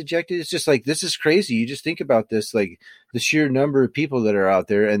Parker gets ejected. It's just like, this is crazy. You just think about this, like the sheer number of people that are out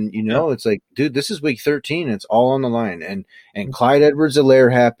there. And, it's like, dude, this is week 13. It's all on the line. And Clyde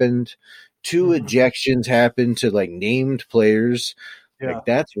Edwards-Helaire happened. 2 ejections happened to like named players. Yeah. Like,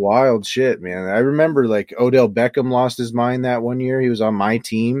 that's wild shit, man. I remember, like, Odell Beckham lost his mind that one year. He was on my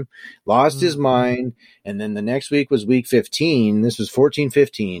team, lost his mind, and then the next week was week 15. This was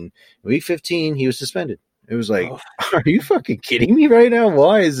 14-15. Week 15, he was suspended. It was like, are you fucking kidding me right now?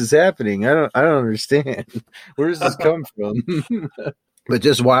 Why is this happening? I don't understand. Where does this come from? But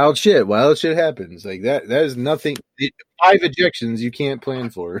just wild shit. Wild shit happens. Like that is nothing. 5 ejections you can't plan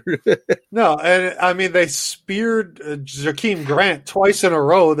for. No, and I mean they speared Jakeem Grant twice in a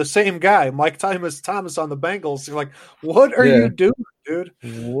row. The same guy, Mike Thomas on the Bengals. You're like, what are you doing, dude?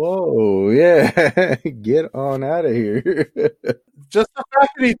 Whoa, yeah, get on out of here. Just the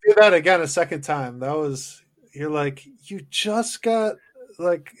fact that he did that again a second time, that was, you're like, you just got,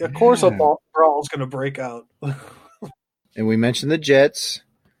 like, of course a brawl is going to break out. And we mentioned the Jets.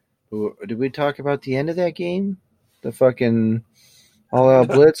 Did we talk about the end of that game? The fucking all-out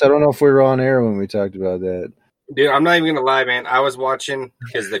blitz? I don't know if we were on air when we talked about that. Dude, I'm not even going to lie, man. I was watching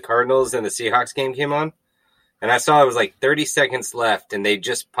because the Cardinals and the Seahawks game came on, and I saw it was like 30 seconds left, and they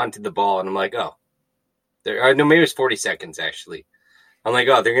just punted the ball, and I'm like, oh. No, maybe it was 40 seconds, actually. I'm like,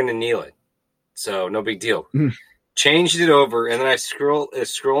 oh, they're going to kneel it. So no big deal. Changed it over, and then I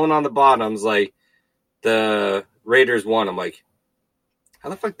scrolling on the bottoms, like, the Raiders won. I'm like, how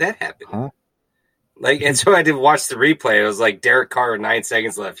the fuck that happened? Huh? Like, and so I did watch the replay. It was like Derek Carr, 9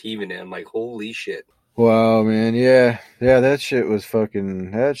 seconds left, heaving it. I'm like, holy shit. Wow, man. Yeah, that shit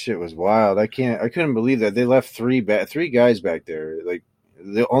was wild. I couldn't believe that they left 3 guys back there. Like,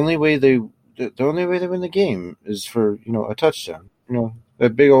 the only way they win the game is for, a touchdown.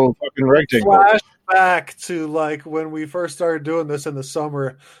 That big old fucking rectangle. Flashback to, like, when we first started doing this in the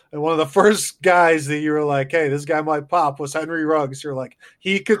summer, and one of the first guys that you were like, hey, this guy might pop, was Henry Ruggs. You're like,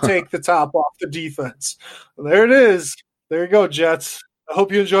 he could take the top off the defense. Well, there it is. There you go, Jets. I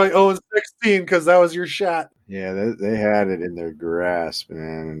hope you enjoy 0-16 because that was your shot. Yeah, they had it in their grasp,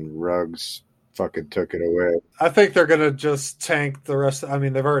 man, and Ruggs fucking took it away. I think they're gonna just tank the rest. I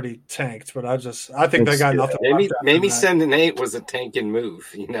mean, they've already tanked, but I think they got nothing. Maybe sending 8 was a tanking move.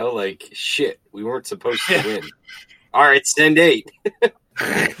 Like, shit, we weren't supposed to win. All right, send 8.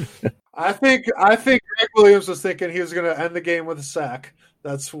 I think Greg Williams was thinking he was gonna end the game with a sack.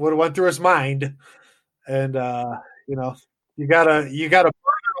 That's what went through his mind, and you gotta burn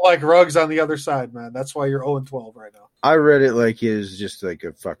like Ruggs on the other side, man. That's why you're 0-12 right now. I read it like he was just like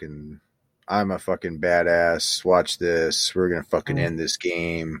I'm a fucking badass. Watch this. We're going to fucking end this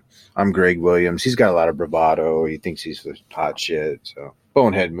game. I'm Greg Williams. He's got a lot of bravado. He thinks he's the hot shit. So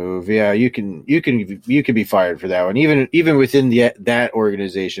bonehead move. Yeah, you can be fired for that one. Even within that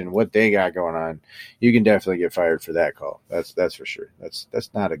organization, what they got going on, you can definitely get fired for that call. That's for sure. That's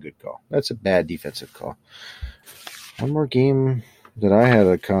not a good call. That's a bad defensive call. One more game that I had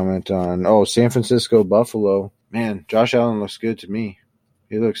a comment on. Oh, San Francisco Buffalo. Man, Josh Allen looks good to me.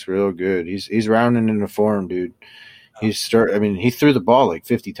 He looks real good. He's rounding into form, dude. He threw the ball like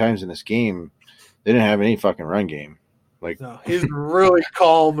 50 times in this game. They didn't have any fucking run game. Like, no, he's really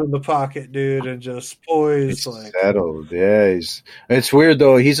calm in the pocket, dude, and just poised. Settled. Yeah, it's weird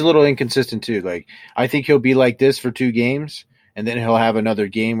though. He's a little inconsistent too. Like, I think he'll be like this for 2 games, and then he'll have another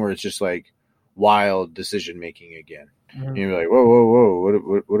game where it's just like wild decision making again. Mm-hmm. And you're like,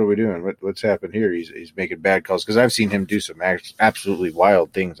 whoa, what are we doing? What's happened here? He's making bad calls, because I've seen him do some absolutely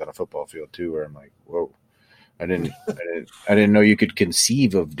wild things on a football field too, where I'm like, whoa, I didn't know you could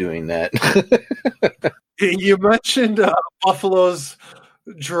conceive of doing that. You mentioned Buffalo's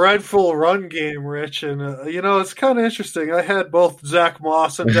dreadful run game, Rich, and it's kind of interesting. I had both Zach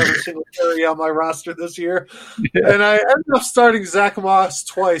Moss and Devin Singletary on my roster this year, and I ended up starting Zach Moss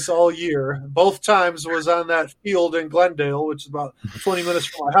twice all year. Both times was on that field in Glendale, which is about 20 minutes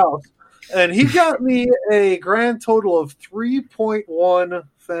from my house, and he got me a grand total of 3.1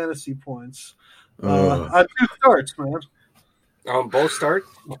 fantasy points on 2 starts, man. Both start?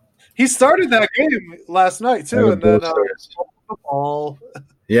 He started that game last night too, and then all.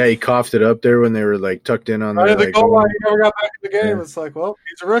 Yeah, he coughed it up there when they were like tucked in on the goal line. He never got back in the game. Yeah. It's like, well,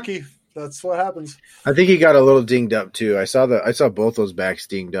 he's a rookie. That's what happens. I think he got a little dinged up too. I saw both those backs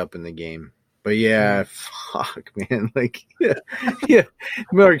dinged up in the game. But yeah, fuck, man. Like, yeah.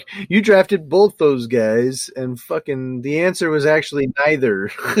 Mark, you drafted both those guys, and fucking the answer was actually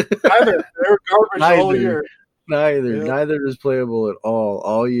neither. Neither. They were garbage all year. Neither is playable at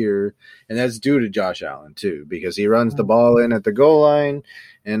all year, and that's due to Josh Allen too, because he runs the ball in at the goal line,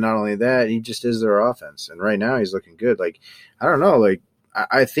 and not only that, he just is their offense. And right now, he's looking good. Like, I don't know, like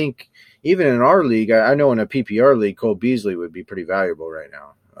I think even in our league, I know in a PPR league, Cole Beasley would be pretty valuable right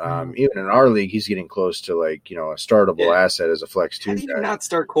now. Even in our league, he's getting close to like a startable asset as a flex 2 guy. How do you not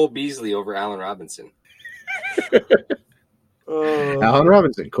start Cole Beasley over Allen Robinson? Allen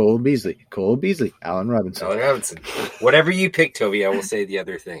Robinson, Cole Beasley, Allen Robinson. Allen Robinson. Whatever you pick, Toby, I will say the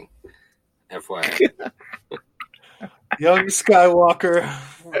other thing. FYI. Young Skywalker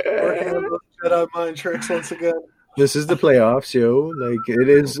working on those Jedi mind tricks once again. This is the playoffs, yo. Like it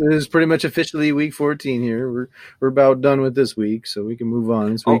is pretty much officially week 14 here. We're about done with this week, so we can move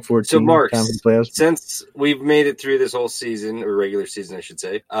on. It's week 14. So, Mark, time for the playoffs. Since we've made it through this whole season, or regular season, I should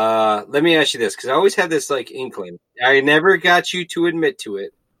say, let me ask you this, because I always had this like inkling. I never got you to admit to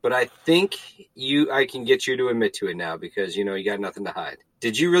it, but I think I can get you to admit to it now because you got nothing to hide.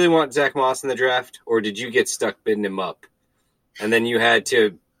 Did you really want Zach Moss in the draft, or did you get stuck bidding him up, and then you had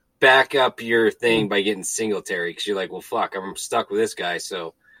to back up your thing by getting Singletary because you're like, well, fuck, I'm stuck with this guy,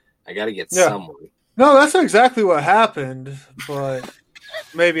 so I got to get someone. No, that's exactly what happened, but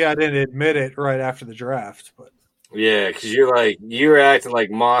maybe I didn't admit it right after the draft. But yeah, because you were acting like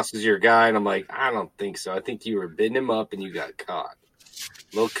Moss is your guy, and I'm like, I don't think so. I think you were bidding him up and you got caught.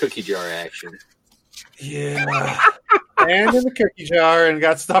 Little cookie jar action. Yeah. And in the cookie jar and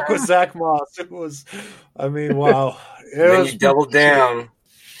got stuck with Zach Moss. It was, wow. Then you doubled down.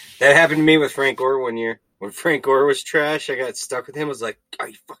 That happened to me with Frank Gore one year. When Frank Gore was trash, I got stuck with him. I was like, are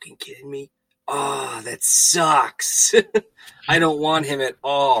you fucking kidding me? Oh, that sucks. I don't want him at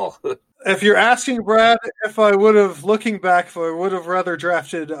all. If you're asking, Brad, if I would have rather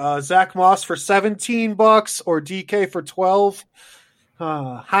drafted Zach Moss for $17 or DK for 12,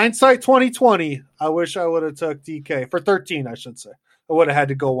 hindsight 2020, I wish I would have took DK for 13, I should say. I would have had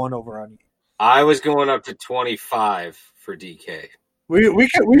to go one over on you. I was going up to 25 for DK. We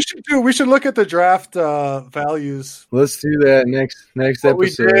should look at the draft values. Let's do that next episode. We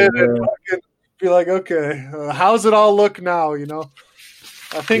did and be like, okay, how's it all look now?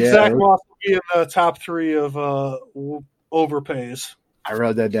 I think Zach Moss will be in the top 3 of overpays. I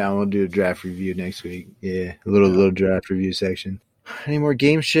wrote that down. We'll do a draft review next week. Yeah, a little draft review section. Any more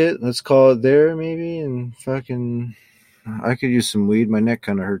game shit? Let's call it there, maybe. And fucking, I could use some weed. My neck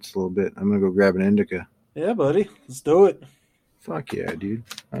kind of hurts a little bit. I'm gonna go grab an indica. Yeah, buddy, let's do it. Fuck yeah, dude.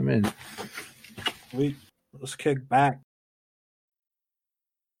 I'm in. Let's kick back.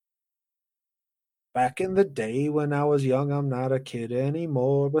 Back in the day when I was young, I'm not a kid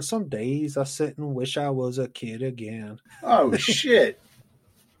anymore. But some days I sit and wish I was a kid again. Oh, shit.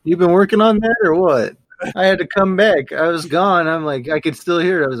 You've been working on that or what? I had to come back. I was gone. I'm like, I could still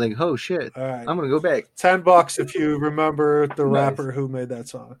hear it. I was like, oh, shit. All right. I'm going to go back. $10 if you remember the rapper who made that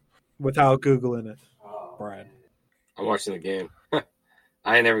song without Googling it. Brad. I'm watching the game.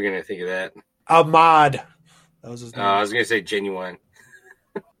 I ain't never going to think of that. Ahmad. That was his name. I was going to say Genuine.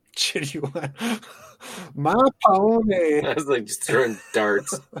 Genuine. My pony. I was like just throwing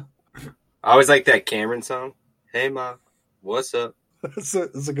darts. I always like that Cameron song. Hey, Ma, what's up? It's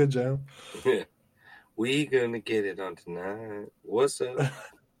a good jam. Yeah. We gonna get it on tonight. What's up?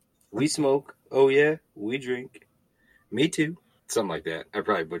 We smoke. Oh, yeah. We drink. Me too. Something like that. I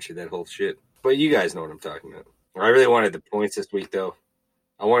probably butchered that whole shit. But you guys know what I'm talking about. I really wanted the points this week, though.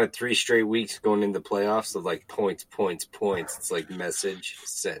 I wanted 3 straight weeks going into the playoffs of like points. It's like message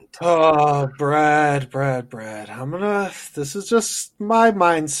sent. Oh, Brad. This is just my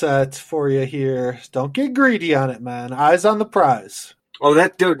mindset for you here. Don't get greedy on it, man. Eyes on the prize. Oh,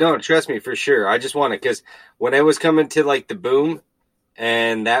 that dude, no, trust me for sure. I just wanted, because when I was coming to like the boom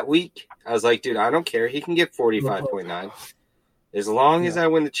and that week, I was like, dude, I don't care. He can get 45.9. As long as I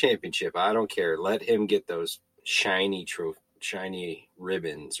win the championship, I don't care. Let him get those shiny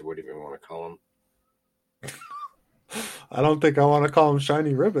ribbons or whatever you want to call them. I don't think I want to call them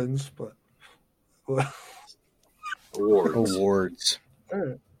shiny ribbons, but awards. All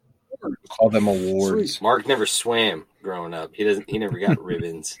right. Call them awards. Sweet. Mark never swam growing up. He never got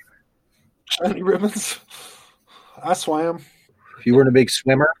ribbons. Shiny ribbons. I swam. If you weren't a big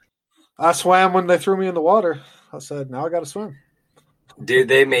swimmer, I swam when they threw me in the water. I said, now I got to swim. Dude,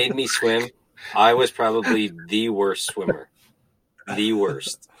 they made me swim. I was probably the worst swimmer. The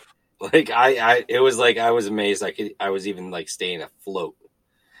worst. Like it was like I was amazed I was even like staying afloat.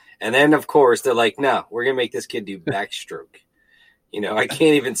 And then of course they're like, no, we're gonna make this kid do backstroke. I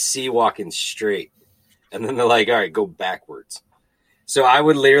can't even see walking straight. And then they're like, all right, go backwards. So I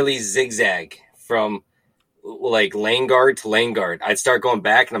would literally zigzag from like lane guard to lane guard. I'd start going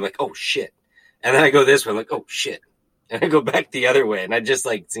back and I'm like, oh shit. And then I go this way, I'm like, oh shit. And I go back the other way and I just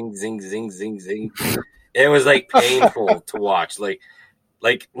like zing, zing, zing, zing, zing. It was like painful to watch. Like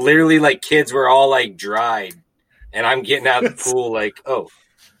literally like kids were all like dried and I'm getting out of the pool like, oh,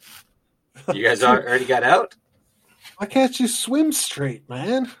 you guys already got out? Why can't you swim straight,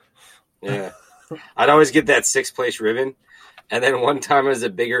 man? Yeah. I'd always get that 6th place ribbon. And then one time it was a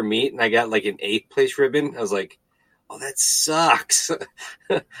bigger meet and I got like an 8th place ribbon. I was like, oh, that sucks.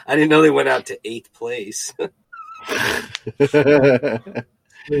 I didn't know they went out to 8th place.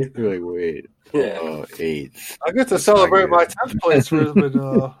 You're like, wait. Yeah. Oh, 8th. I get to celebrate my 10th place, but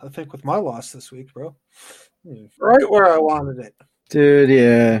I think with my loss this week, bro. Right where I wanted it. Dude,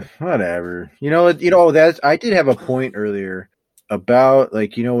 yeah, whatever. You know what? That's I did have a point earlier about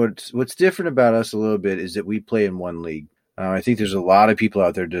like what's different about us a little bit is that we play in one league. I think there's a lot of people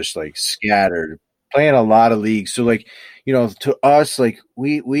out there just like scattered playing a lot of leagues. So like to us like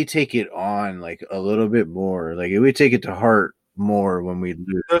we take it on like a little bit more. Like we take it to heart more when we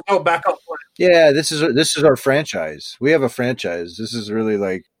lose. There's no backup plan. Yeah, this is our franchise. We have a franchise. This is really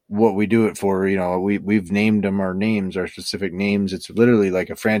like what we do it for. We've named them our names, our specific names. It's literally like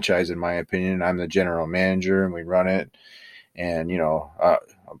a franchise, in my opinion. I'm the general manager, and we run it. And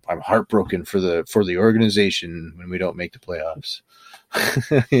I'm heartbroken for the organization when we don't make the playoffs.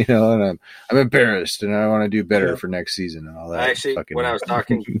 And I'm embarrassed, and I want to do better for next season and all that. Actually, when I was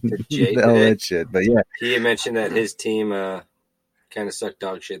talking to Jay all today, that shit, but yeah, he had mentioned that his team kind of sucked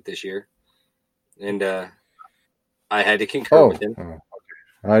dog shit this year, and I had to concur with him. Okay.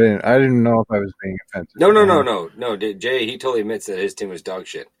 I didn't know if I was being offensive. No. Jay, he totally admits that his team was dog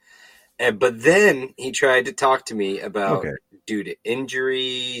shit. But then he tried to talk to me about due to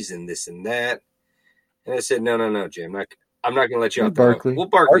injuries and this and that. And I said, no, Jay, I'm not going to let you out the hook. Well,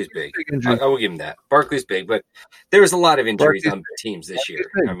 Barkley's big. I will give him that. Barkley's big, but there was a lot of injuries on teams this year.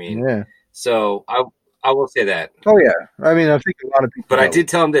 I mean, so I will say that. Oh, yeah. I mean, I think a lot of people. But I did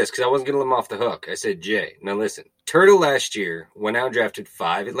tell him this because I wasn't going to let him off the hook. I said, Jay, now listen. Turtle last year went out and drafted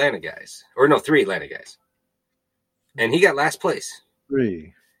 3 Atlanta guys. And he got last place.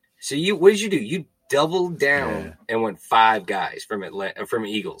 3. So what did you do? You doubled down and went 5 guys from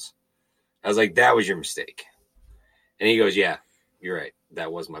Eagles. I was like, that was your mistake. And he goes, yeah, you're right.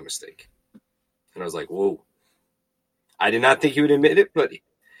 That was my mistake. And I was like, whoa. I did not think he would admit it, but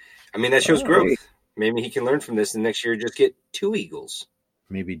I mean, that shows growth. Maybe he can learn from this and next year just get 2 Eagles.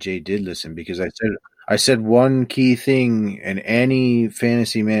 Maybe Jay did listen because I said one key thing in any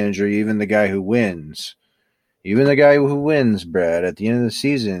fantasy manager, even the guy who wins, Brad, at the end of the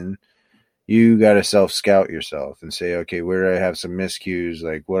season, you got to self-scout yourself and say, okay, where did I have some miscues?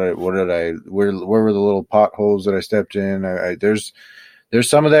 Like where were the little potholes that I stepped in? There's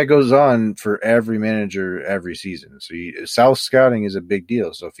some of that goes on for every manager every season. So self-scouting is a big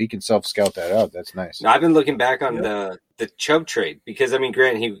deal. So if he can self-scout that out, that's nice. Now, I've been looking back on the Chubb trade because, I mean,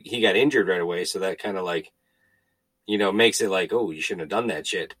 granted, he got injured right away. So that kind of like, makes it like, oh, you shouldn't have done that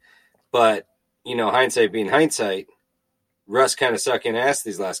shit. But, hindsight being hindsight, Russ kind of sucking ass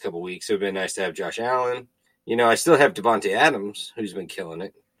these last couple of weeks. So it'd been nice to have Josh Allen. I still have Devontae Adams, who's been killing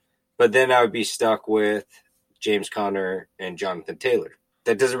it. But then I would be stuck with James Conner and Jonathan Taylor.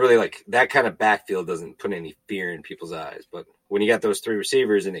 That doesn't really that kind of backfield doesn't put any fear in people's eyes. But when you got those 3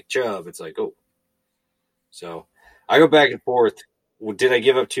 receivers and Nick Chubb, it's like, oh. So I go back and forth. Well, did I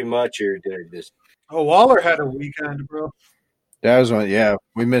give up too much or did I just? Oh, Waller had a weekend, bro. That was one. Yeah,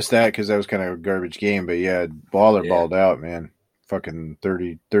 we missed that because that was kind of a garbage game. But yeah, Waller balled out, man. Fucking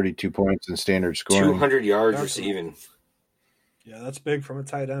 32 points in standard scoring. 200 yards receiving. Yeah, that's big from a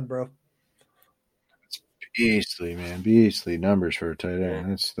tight end, bro. Beastly, man. Beastly numbers for a tight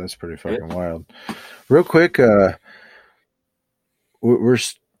end. That's pretty fucking wild. Real quick, are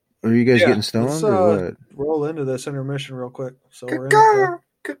you guys getting stoned or what? Roll into this intermission real quick. So we're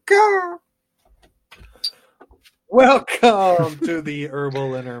Welcome to the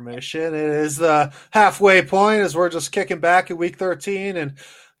Herbal Intermission. It is the halfway point as we're just kicking back at week 13 and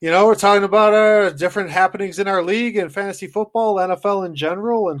we're talking about our different happenings in our league and fantasy football, NFL in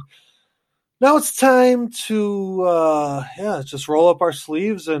general, and now it's time to, just roll up our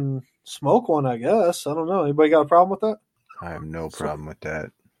sleeves and smoke one, I guess. I don't know. Anybody got a problem with that? I have no problem with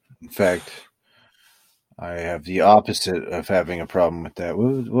that. In fact, I have the opposite of having a problem with that.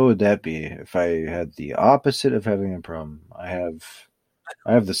 What would that be if I had the opposite of having a problem? I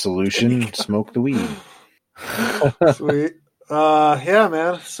have the solution. Smoke the weed. Sweet. Yeah,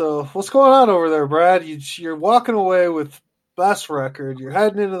 man. So what's going on over there, Brad? You're walking away with best record. You're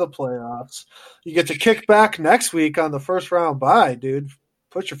heading into the playoffs. You get to kick back next week on the first round bye, dude.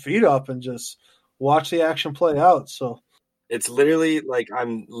 Put your feet up and just watch the action play out. So it's literally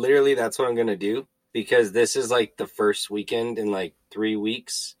that's what I'm going to do because this is like the first weekend in like 3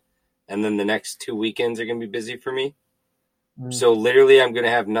 weeks. And then the next 2 weekends are going to be busy for me. So literally I'm going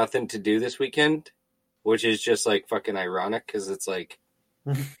to have nothing to do this weekend, which is just like fucking ironic because it's like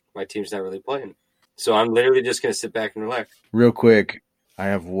my team's not really playing. So I'm literally just going to sit back and relax. Real quick, I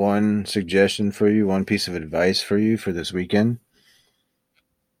have one suggestion for you, one piece of advice for you for this weekend.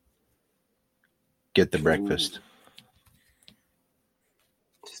 Get the breakfast.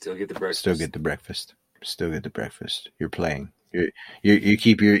 Still get the breakfast. Still get the breakfast. Still get the breakfast. You're playing. You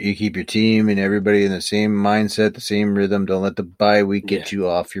keep your team and everybody in the same mindset, the same rhythm. Don't let the bye week get you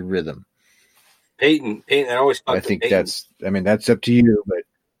off your rhythm. Peyton, I always. I think that's up to you, but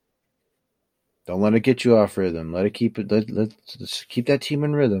don't let it get you off rhythm. Let it keep it. Let's keep that team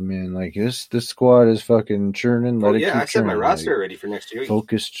in rhythm, man. Like this squad is fucking churning. Let it keep I set my churning. roster already for next year.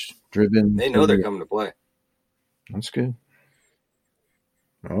 Focused, driven. They know they're coming to play. That's good.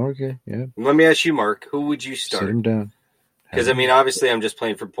 Oh, okay, yeah. Let me ask you, Mark. Who would you start? Sit him down. Because obviously, I'm just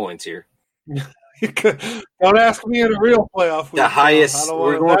playing for points here. Don't ask me in a real playoff week. The highest.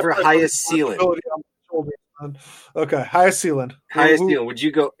 We're going for highest ceiling. Okay, highest ceiling. Highest ceiling. Would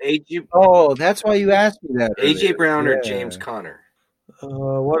you go AJ? Oh, that's why you asked me that. AJ Brown or James Conner?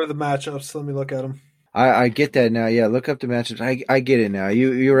 What are the matchups? Let me look at them. I get that now. Yeah, look up the matchups. I get it now.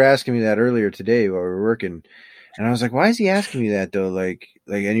 You were asking me that earlier today while we were working, and I was like, why is he asking me that though? Like,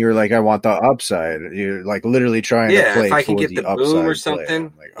 and you were like, I want the upside. You're like literally trying to play. If I can get the boom or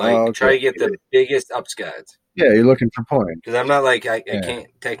something, try to get the biggest upsides. Yeah, you're looking for points. Because I'm not like I can't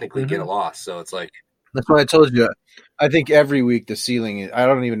technically get a loss, so it's like. That's why I told you. I think every week the ceiling. I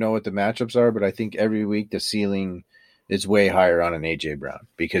don't even know what the matchups are, but I think every week the ceiling is way higher on an AJ Brown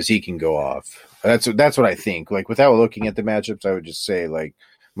because he can go off. That's what I think. Like without looking at the matchups, I would just say like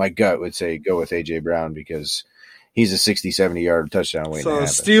my gut would say go with AJ Brown because he's a 60, 70-yard touchdown waiting to happen.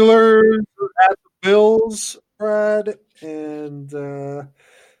 So Steelers at the Bills, Brad, and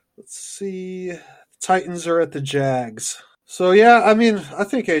let's see, Titans are at the Jags. So yeah, I mean, I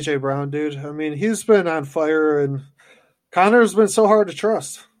think AJ Brown, dude. I mean, he's been on fire, and Connor's been so hard to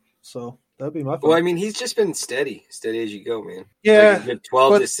trust. So that'd be my favorite. Well, I mean, he's just been steady as you go, man. Yeah, like he's been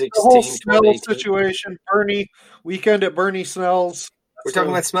 12 to 16. The whole Snell situation, Bernie weekend at Bernie Snell's. We're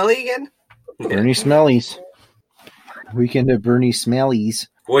talking about Smelly again. Bernie Smellies. Weekend at Bernie Smellies.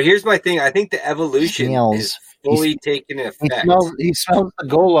 Well, here's my thing. I think the evolution is fully taking effect. He smells the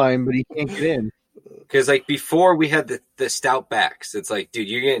goal line, but he can't get in. Because, like, before we had the stout backs, it's like, dude,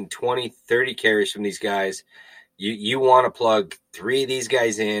 you're getting 20, 30 carries from these guys. You want to plug 3 of these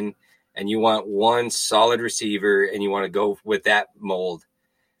guys in, and you want one solid receiver, and you want to go with that mold.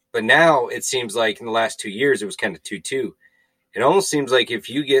 But now it seems like in the last 2 years, it was kind of 2-2. It almost seems like if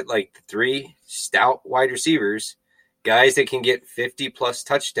you get, like, 3 stout wide receivers, guys that can get 50-plus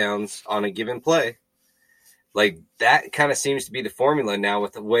touchdowns on a given play, like that kind of seems to be the formula now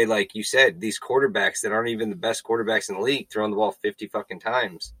with the way, like you said, these quarterbacks that aren't even the best quarterbacks in the league throwing the ball 50 fucking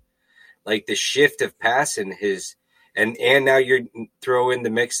times. Like the shift of passing and now you're throwing the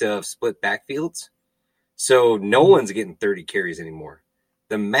mix of split backfields. So no one's getting 30 carries anymore.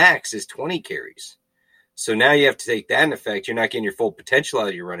 The max is 20 carries. So now you have to take that in effect. You're not getting your full potential out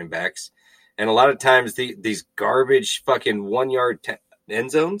of your running backs. And a lot of times these garbage fucking 1-yard end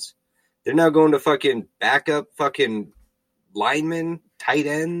zones, they're now going to fucking backup fucking linemen, tight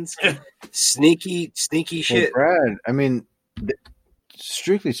ends, sneaky shit. Well, Brad, I mean,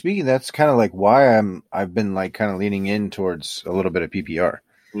 strictly speaking, that's kind of like why I've been like kind of leaning in towards a little bit of PPR.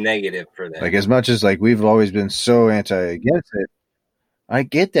 Negative for that. Like as much as like we've always been so against it, I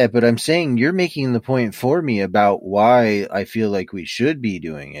get that, but I'm saying you're making the point for me about why I feel like we should be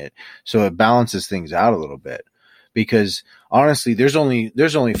doing it, so it balances things out a little bit. Because honestly, there's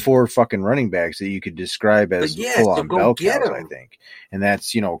only 4 fucking running backs that you could describe as full-on bell cows, I think, and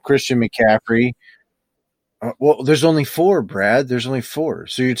that's Christian McCaffrey. Well, there's only 4, Brad. There's only 4.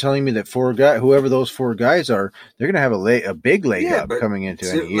 So you're telling me that 4 guys, whoever those 4 guys are, they're gonna have a big leg up coming into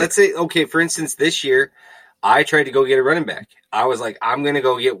any year. Let's say, okay, for instance, this year, I tried to go get a running back. I was like, I'm gonna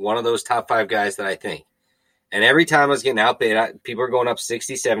go get one of those top 5 guys that I think. And every time I was getting outbid, people are going up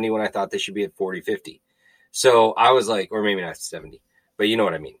 60, 70 when I thought they should be at 40, 50. So I was like, or maybe not 70, but you know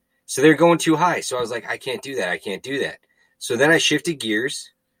what I mean. So they're going too high. So I was like, I can't do that. So then I shifted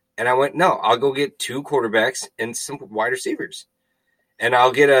gears and I went, no, I'll go get 2 quarterbacks and some wide receivers. And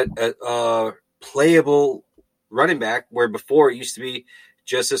I'll get a playable running back where before it used to be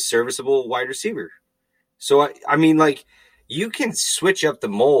just a serviceable wide receiver. So, I mean, like, you can switch up the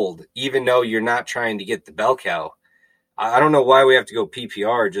mold even though you're not trying to get the bell cow. I don't know why we have to go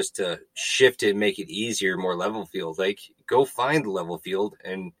PPR just to shift it and make it easier, more level field. Like, go find the level field.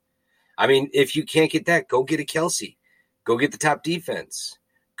 And, I mean, if you can't get that, go get a Kelsey. Go get the top defense.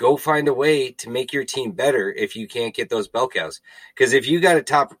 Go find a way to make your team better if you can't get those bell cows. Because if you got a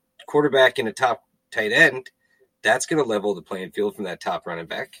top quarterback and a top tight end, that's going to level the playing field from that top running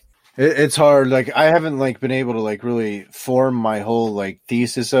back. It's hard. Like I haven't like been able to like really form my whole like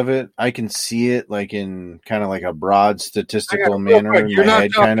thesis of it. I can see it like in kind of like a broad statistical manner in my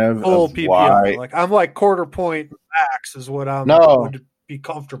head, kind of PPR. why. Like I'm like quarter point max is what I'm no would be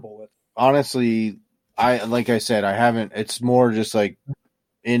comfortable with. Honestly, like I said, I haven't. It's more just like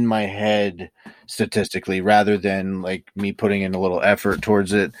in my head statistically, rather than like me putting in a little effort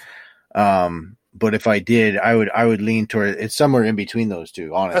towards it. But if I did, I would lean toward it's somewhere in between those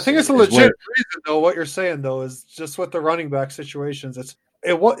two. Honestly, I think it's a legit reason, though. What you're saying, though, is just with the running back situations.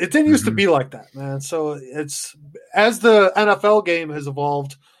 It didn't used to be like that, man. So it's as the NFL game has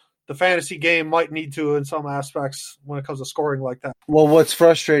evolved, the fantasy game might need to in some aspects when it comes to scoring like that. Well, what's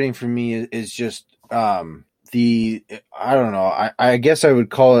frustrating for me is just I don't know. I guess I would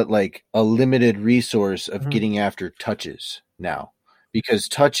call it like a limited resource of getting after touches now, because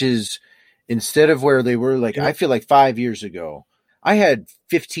touches, instead of where they were, like, I feel like 5 years ago, I had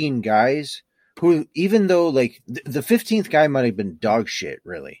 15 guys who, even though like the 15th guy might have been dog shit,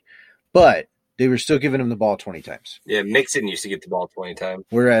 really, but they were still giving him the ball 20 times. Yeah, Mixon used to get the ball 20 times.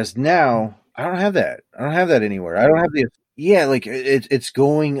 Whereas now, I don't have that. I don't have that anywhere. I don't have the... Yeah, like, it's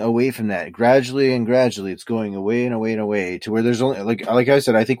going away from that. Gradually, it's going away and away and away to where there's only... Like I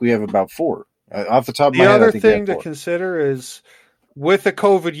said, I think we have about 4. Off the top of my head, I think the other thing to consider is, with a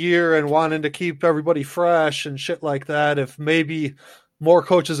COVID year and wanting to keep everybody fresh and shit like that, if maybe more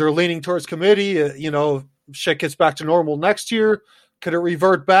coaches are leaning towards committee, shit gets back to normal next year, could it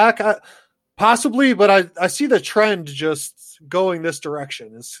revert back? Possibly, but I see the trend just going this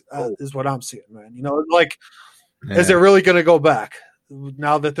direction is what I'm seeing, man. Is it really going to go back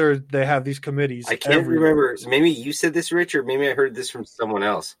now that they have these committees? I can't remember. Maybe you said this, Rich, or maybe I heard this from someone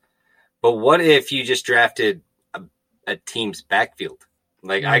else. But what if you just drafted a team's backfield?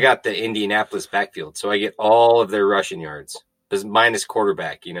 Like, I got the Indianapolis backfield, so I get all of their rushing yards, minus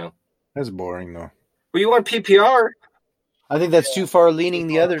quarterback, That's boring, though. Well, you want PPR. I think that's too far leaning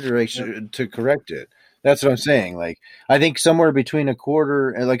the other direction to correct it. That's what I'm saying. Like, I think somewhere between a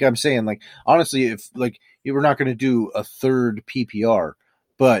quarter, and like I'm saying, like, honestly, if like you were not going to do a third PPR,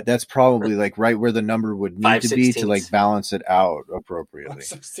 but that's probably like right where the number would need to be to like balance it out appropriately.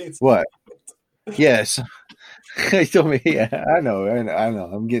 What? Yes. I told me, yeah, I know.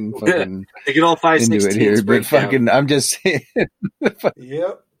 I'm getting fucking they get all 5 into it here, but fucking, I'm just saying.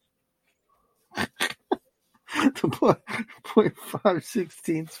 Yep. The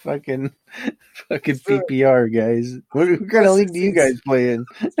 0.5/16 fucking PPR, guys. What kind of league do you guys play in?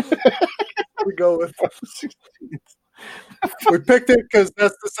 We go with 5/16. We picked it because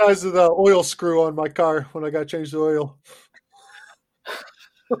that's the size of the oil screw on my car when I got changed the oil.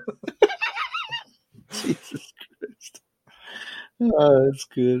 Jesus Christ. Oh, that's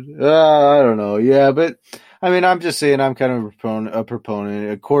good. I don't know. Yeah, but I mean, I'm just saying I'm kind of a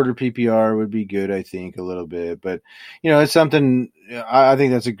proponent. A quarter PPR would be good, I think, a little bit. But, it's something I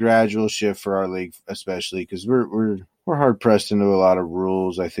think that's a gradual shift for our league, especially because we're hard-pressed into a lot of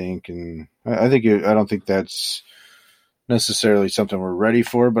rules, I think. And I don't think that's necessarily something we're ready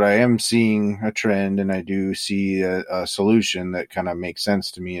for, but I am seeing a trend, and I do see a solution that kind of makes sense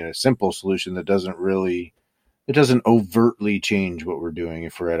to me, and a simple solution that doesn't overtly change what we're doing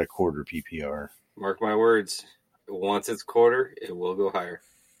if we're at a quarter PPR. Mark my words. Once it's quarter, it will go higher.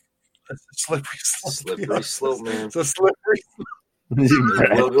 It's a slippery slope. Slippery slope, man. It's a slippery slope.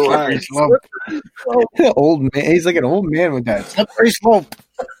 It will go higher. Old man. He's like an old man with that slippery slope.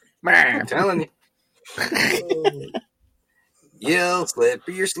 Man, I'm telling you. You'll slip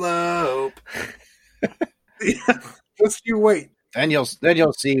your slope. Just you wait. Then you'll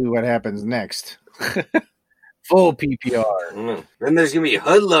see what happens next. Full PPR. Then there's gonna be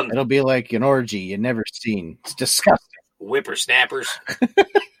hoodlum. It'll be like an orgy you've never seen. It's disgusting. Whippersnappers.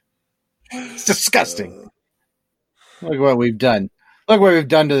 It's disgusting. Look what we've done. Look what we've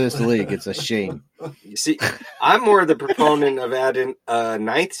done to this league. It's a shame. You see, I'm more the proponent of adding a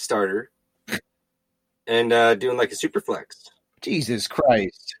 9th starter and doing like a super flex. Jesus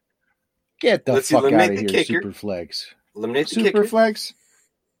Christ. Get the fuck out of here, kicker. Super flex. Eliminate the super kicker. Flex?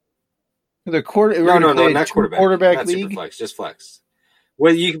 The not quarterback league. Super flex, just flex.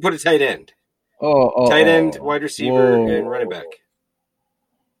 Well, you can put a tight end. Tight end, wide receiver, and running back.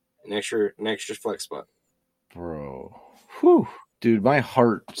 An extra flex spot. Bro. Whew. Dude, my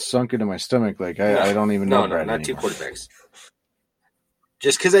heart sunk into my stomach. Like, I don't even know. No, not 2 quarterbacks.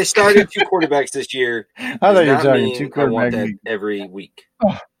 Just because I started 2 quarterbacks this year, I thought you were talking 2 quarterbacks. I want that every week.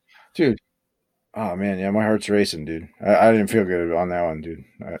 Oh, dude. Oh, man. Yeah, my heart's racing, dude. I didn't feel good on that one, dude.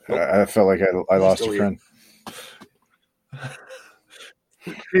 I felt like I lost a friend.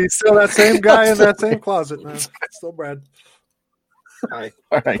 He's still that same guy in that same closet, man. Still Brad. Hi.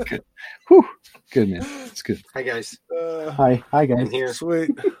 All right, good. Whew. Good, man. It's good. Hi, guys. Hi, guys. I'm here.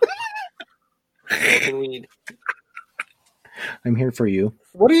 Sweet. Smoking weed. I'm here for you.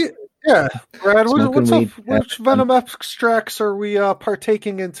 What do you Yeah, Brad, Smoking what's up? weed. Which venom extracts are we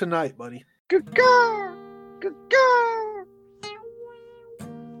partaking in tonight, buddy?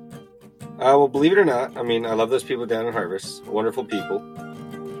 Well, believe it or not, I mean, I love those people down in Harvest. Wonderful people.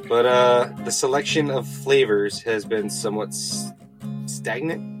 But the selection of flavors has been somewhat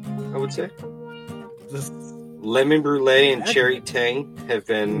stagnant, I would say. Just- Lemon brulee and cherry tang have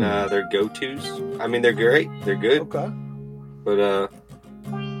been their go-tos. I mean, they're great. They're good. Okay. But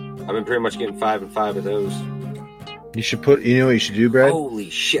I've been pretty much getting 5 and 5 of those. You should put. You know what you should do, Brad? Holy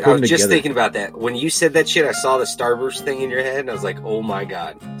shit. Put I was them just together. thinking about that. When you said that shit, I saw the Starburst thing in your head, and I was like, oh my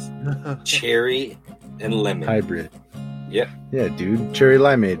god. Cherry and lemon. Hybrid. Yep. Yeah, dude. Cherry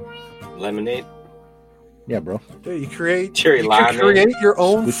limeade. Lemonade. Yeah, bro. Dude, you create Cherry you lime. can create your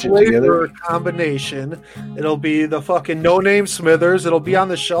own Switch it flavor together. combination. It'll be the fucking no name Smithers. It'll be on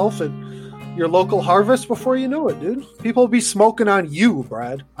the shelf at your local Harvest before you know it, dude. People will be smoking on you,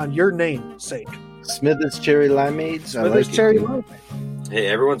 Brad, on your name's sake. Smithers cherry limeades. I Smithers like cherry it. Dude. lime. Hey,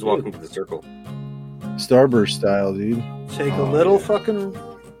 everyone's welcome to the circle. Starburst style, dude. Take a Oh, little yeah. fucking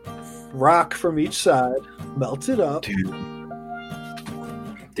rock from each side, melt it up, Dude,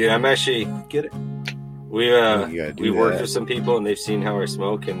 Dude, I'm actually get it. we you gotta do we worked that. with some people and they've seen how I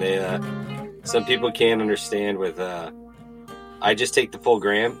smoke and they some people can't understand with I just take the full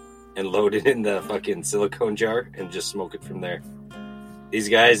gram and load it in the fucking silicone jar and just smoke it from there. These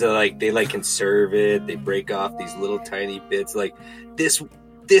guys are like they conserve it, they break off these little tiny bits like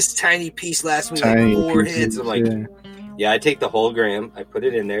this tiny piece lasts me Tiny like 4 pieces, hits. I'm like, yeah. yeah, I take the whole gram, I put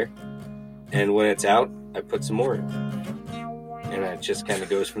it in there, and when it's out, I put some more in. And it just kind of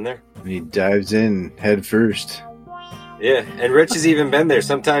goes from there. He dives in head first. Yeah, and Rich has even been there.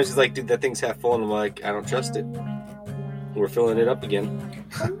 Sometimes he's like, dude, that thing's half full, and I'm like, I don't trust it. We're filling it up again.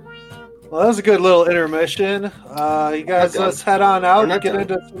 Well, that was a good little intermission. You guys, done. let's head on out We're and not get done.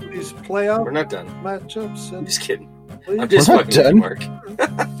 into some of these playoff We're not done. matchups. I'm And just kidding. please. I'm just We're not fucking with done. you,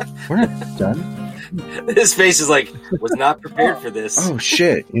 Mark. We're not done. His face is like, was not prepared for this. Oh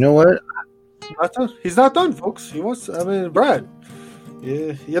shit! You know what? Not done. He's not done, folks. He wants. I mean, Brad,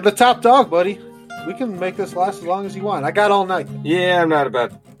 you're the top dog, buddy. We can make this last as long as you want. I got all night. Yeah, I'm not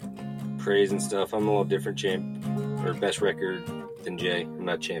about praise and stuff. I'm a little different champ or best record than Jay. I'm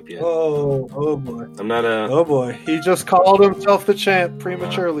not champ yet. Oh boy. I'm not a Oh boy. He just called himself the champ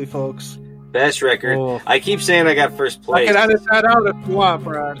prematurely, folks. best record. Oh. I keep saying I got first I place. can edit that out if you want,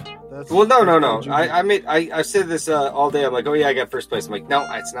 Brad. That's, Well, no. that's I said this all day. I'm like, oh yeah, I got first place. I'm like, no,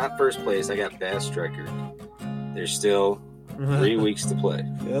 it's not first place. I got best record. There's still 3 weeks to play.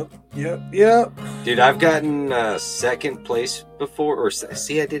 Yep. Dude, I've gotten second place before, or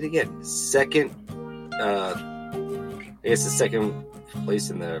see, I did it again. Second, I guess the second place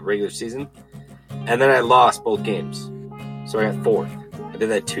in the regular season, and then I lost both games, so I got fourth. I did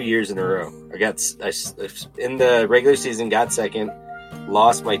that 2 years in a row. I in the regular season got second,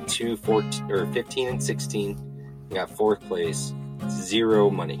 lost my 15 and 16, got fourth place, 0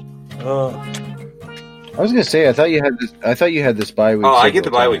 money. I was gonna say I thought you had this. I thought you had this bye week. Oh, I get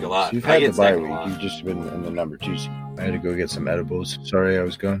several the bye week times. a lot. You've I had get the bye second a week. lot. You've just been in the number 2 seed. I had to go get some edibles. Sorry, I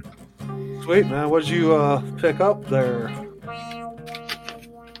was gone. Sweet, man. What'd you pick up there?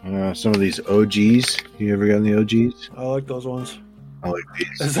 Some of these OGs. You ever gotten the OGs? I like those ones. I like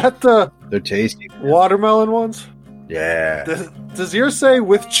these. Is that the They're tasty. watermelon ones? Yeah. Does yours say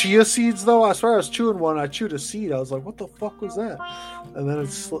with chia seeds, though? I swear I was chewing one. I chewed a seed. I was like, what the fuck was that? And then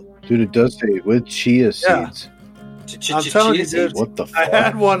it's... Dude, it does say with chia Yeah. seeds. I'm telling you, Cheesy. dude. What the I fuck?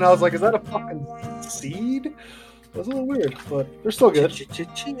 had one. I was like, is that a fucking seed? It was a little weird, but they're still good.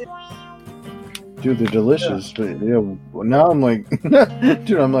 Dude, they're delicious. But yeah, now I'm like,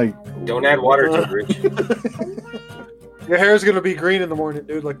 dude, I'm like, Don't add water to it, Rich. Your hair's going to be green in the morning,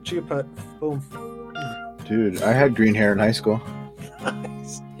 dude, like Chia Pet. Boom. dude, I had green hair in high school.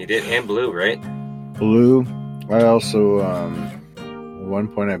 You did, and blue, right? Blue. I also, at one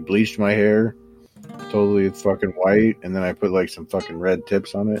point, I bleached my hair totally fucking white, and then I put like some fucking red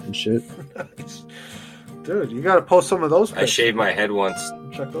tips on it and shit. Nice. Dude, you got to post some of those I pics. shaved my head once.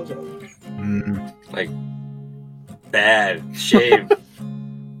 Check those out. Like, bad shave.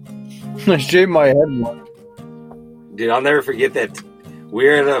 I shaved my head once. Dude, I'll never forget that. We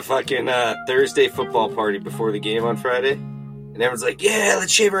were at a fucking Thursday football party before the game on Friday. And everyone's like, yeah,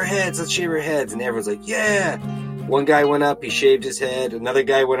 let's shave our heads. Let's shave our heads. And everyone's like, yeah. One guy went up, he shaved his head. Another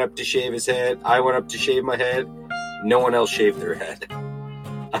guy went up to shave his head. I went up to shave my head. No one else shaved their head.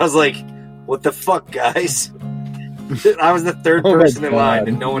 I was like, what the fuck, guys? I was the third Oh my person in line, God.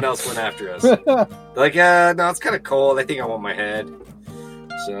 and no one else went after us. They're like, no, it's kind of cold. I think I want my head.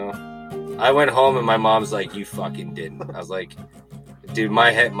 So I went home, and my mom's like, you fucking didn't. I was like, Dude,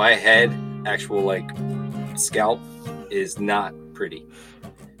 my head, actual like scalp is not pretty.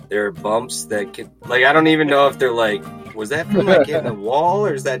 There are bumps that could, like, I don't even know if they're like, was that from like hitting the wall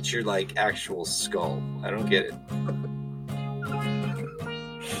or is that your like actual skull? I don't get it.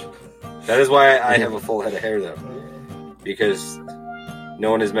 That is why I have a full head of hair though, because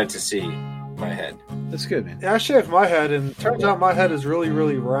no one is meant to see my head. That's good, man. Yeah, I shaved my head, and it turns out my head is really,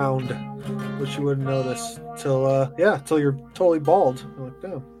 really round, which you wouldn't notice till you're totally bald. I'm like,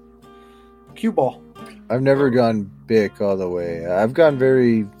 damn, cue ball. I've never gone big all the way. I've gone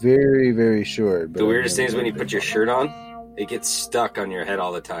very, very, very short. But The weirdest thing is when you put your shirt on, it gets stuck on your head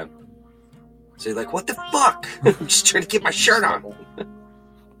all the time. So you're like, what the fuck? I'm just trying to get my shirt on.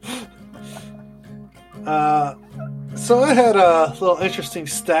 So I had a little interesting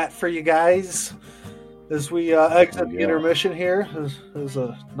stat for you guys as we exit the intermission here. There's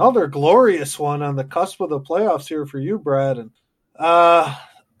another glorious one on the cusp of the playoffs here for you, Brad. And I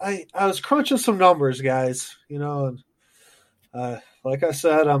was crunching some numbers, guys. You know, and like I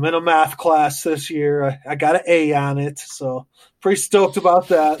said, I'm in a math class this year. I got an A on it, so pretty stoked about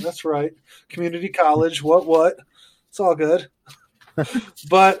that. That's right, community college. What? It's all good.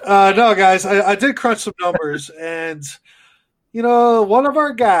 But no, guys, I did crunch some numbers, and you know, one of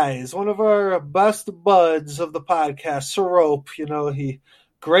our guys, one of our best buds of the podcast, Sirope, you know, he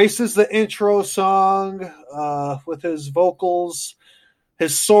graces the intro song with his vocals,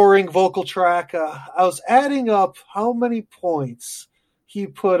 his soaring vocal track. I was adding up how many points he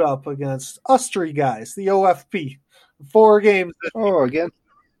put up against us three guys, the OFP. 4 games. Oh, again?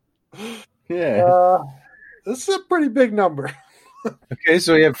 Yeah. This is a pretty big number. Okay,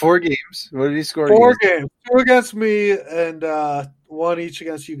 so he had 4 games. What did he score? 4 games. 2 against me and 1 each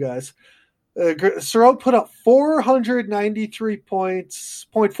against you guys. Sorrell put up 493 points,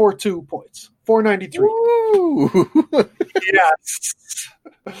 0.42 points. 493. Woo! Yes.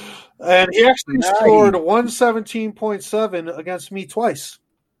 And he actually scored 117.7 against me twice.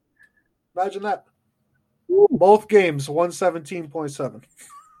 Imagine that. Both games, 117.7.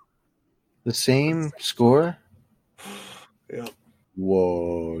 The same score? Yeah.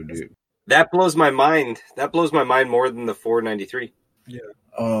 Whoa, dude. That blows my mind. That blows my mind more than the 493. Yeah.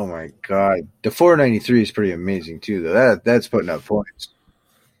 Oh my god. The 493 is pretty amazing too, though. That's putting up points.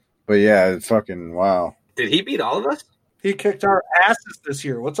 But yeah, fucking wow. Did he beat all of us? He kicked our asses this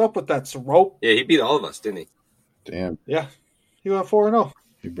year. What's up with that, Sorrell? Yeah, he beat all of us, didn't he? Damn. Yeah. He went 4-0.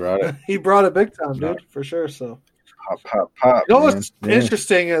 He brought it. He brought it big time, dude, for sure. So, Pop. you know what's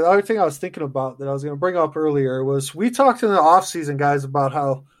interesting? The other thing I was thinking about that I was going to bring up earlier was we talked in the offseason, guys, about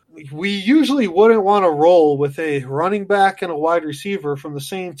how we usually wouldn't want to roll with a running back and a wide receiver from the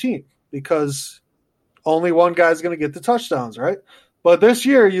same team because only one guy's going to get the touchdowns, right? But this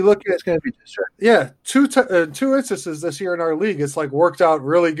year, you look at It's going to be just two instances this year in our league, it's like worked out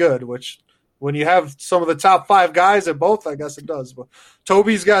really good, which when you have some of the top 5 guys at both, I guess it does. But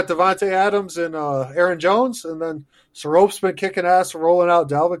Toby's got Devontae Adams and Aaron Jones, and then Sirope's been kicking ass, rolling out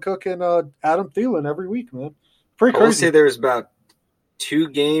Dalvin Cook and Adam Thielen every week, man. Pretty I will crazy. say there was about 2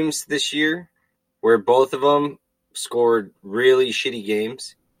 games this year where both of them scored really shitty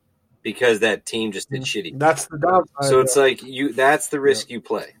games because that team just did shitty. That's the downside. So it's like that's the risk you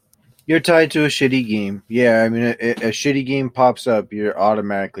play. You're tied to a shitty game. Yeah, I mean, a shitty game pops up, you're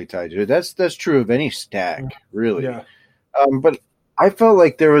automatically tied to it. That's true of any stack, really. Yeah. But I felt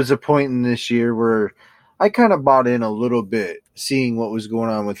like there was a point in this year where I kind of bought in a little bit, seeing what was going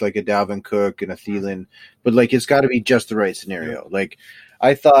on with like a Dalvin Cook and a Thielen. But like, it's got to be just the right scenario. Like,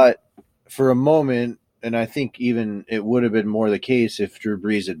 I thought for a moment, and I think even it would have been more the case if Drew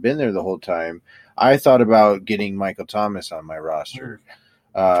Brees had been there the whole time. I thought about getting Michael Thomas on my roster.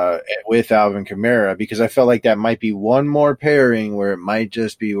 With Alvin Kamara, because I felt like that might be one more pairing where it might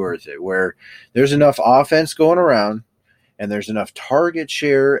just be worth it, where there's enough offense going around and there's enough target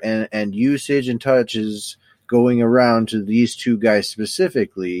share and usage and touches going around to these 2 guys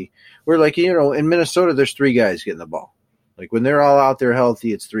specifically, where, like, you know, in Minnesota, there's 3 guys getting the ball. Like, when they're all out there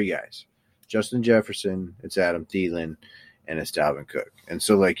healthy, it's 3 guys. Justin Jefferson, it's Adam Thielen, and it's Dalvin Cook. And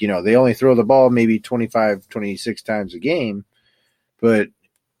so, like, you know, they only throw the ball maybe 25, 26 times a game, but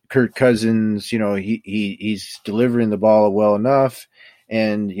Kirk Cousins, you know, he's delivering the ball well enough,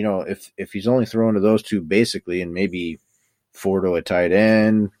 and you know, if he's only throwing to those 2 basically, and maybe 4 to a tight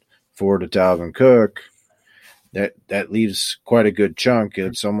end, 4 to Dalvin Cook, that leaves quite a good chunk.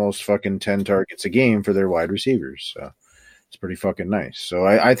 It's almost fucking 10 targets a game for their wide receivers, so it's pretty fucking nice. So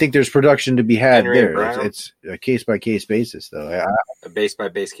I think there's production to be had Henry there. It's a case by case basis, though. A base by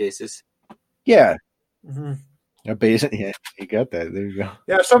base cases. Yeah. Mm-hmm. A base, yeah, you got that. There you go.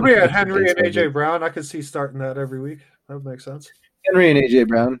 Yeah, if somebody had Henry and AJ Brown, I could see starting that every week. That would make sense. Henry and AJ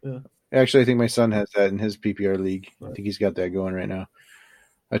Brown. Yeah. Actually, I think my son has that in his PPR league. I think he's got that going right now.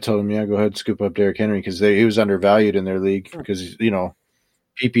 I told him, yeah, go ahead and scoop up Derrick Henry because he was undervalued in their league because,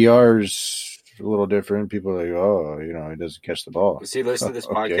 PPR is a little different. People are like, oh, he doesn't catch the ball. Does he listen to this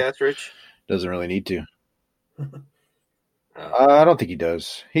Okay. podcast, Rich? Doesn't really need to. I don't think he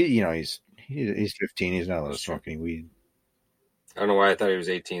does. He's 15. He's not allowed to smoke any weed. I don't know why I thought he was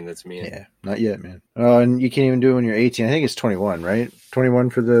 18. That's me. Yeah, not yet, man. And you can't even do it when you're 18. I think it's 21, right? 21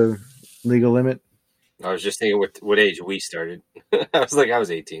 for the legal limit. I was just thinking what age we started. I was like, I was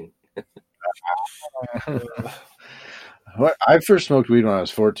 18. I first smoked weed when I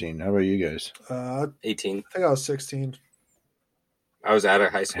was 14. How about you guys? 18. I think I was 16. I was out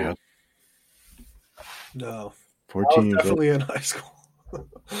of high school. Yeah. No. 14 I was years old. definitely in high school.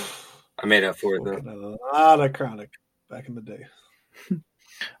 I made up for it, though. A lot of chronic back in the day.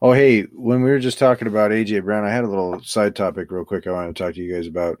 Oh, hey, when we were just talking about AJ Brown, I had a little side topic real quick I wanted to talk to you guys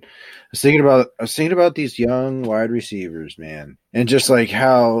about. I was thinking about these young wide receivers, man, and just like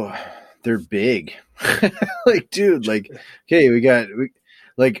how they're big. Like, dude, like, okay,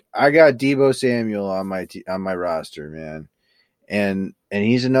 I got Deebo Samuel on my roster, man. And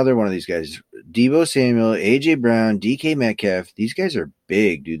he's another one of these guys. Deebo Samuel, AJ Brown, DK Metcalf, these guys are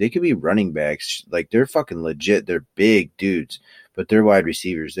big, dude. They could be running backs. Like, they're fucking legit. They're big dudes, but they're wide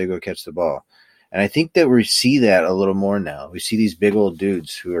receivers. They go catch the ball. And I think that we see that a little more now. We see these big old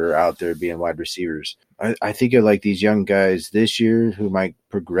dudes who are out there being wide receivers. I think of like these young guys this year who might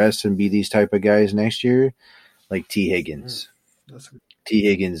progress and be these type of guys next year, like T. Higgins. T.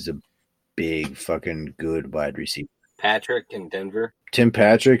 Higgins is a big fucking good wide receiver. Patrick in Denver. Tim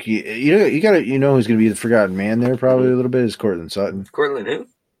Patrick, you got to who's going to be the forgotten man there probably a little bit is Cortland Sutton. Cortland who?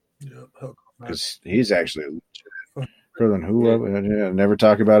 Because he's actually legit. Cortland who? I never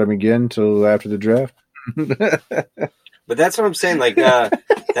talk about him again until after the draft. But that's what I'm saying. Like,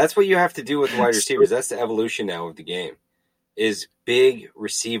 that's what you have to do with wide receivers. That's the evolution now of the game, is big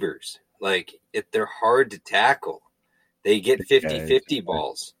receivers. Like, if they're hard to tackle, they get 50-50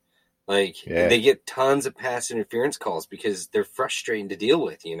 balls. Like, they get tons of pass interference calls because they're frustrating to deal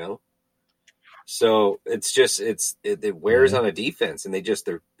with, So it's just it wears on a defense, and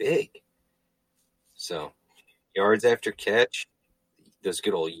they're big. So yards after catch, those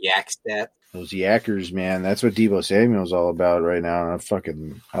good old yak stats. Those yackers, man. That's what Deebo Samuel's all about right now.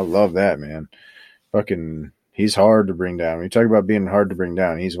 I love that, man. Fucking, he's hard to bring down. When you talk about being hard to bring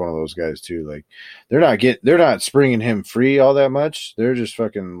down, he's one of those guys too. Like, they're not springing him free all that much. They're just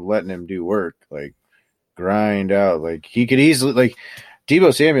fucking letting him do work, like grind out. Like, he could easily, like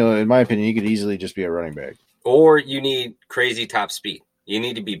Deebo Samuel, in my opinion, he could easily just be a running back. Or you need crazy top speed. You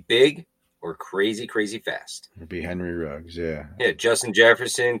need to be big or crazy, crazy fast. It'd be Henry Ruggs, yeah. Yeah, Justin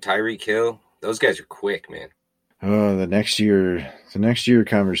Jefferson, Tyreek Hill. Those guys are quick, man. Oh, the next year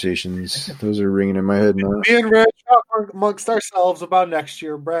conversations, those are ringing in my head now. Me and Rich talk amongst ourselves about next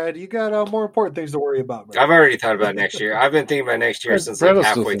year, Brad. You got more important things to worry about, man. I've already thought about next year. I've been thinking about next year since like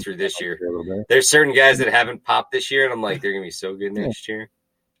halfway through this year. There's certain guys that haven't popped this year, and I'm like, they're going to be so good next year.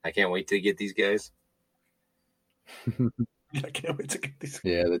 I can't wait to get these guys. I can't wait to get these.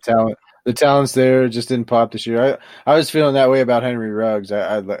 Yeah, the talent's there. Just didn't pop this year. I was feeling that way about Henry Ruggs.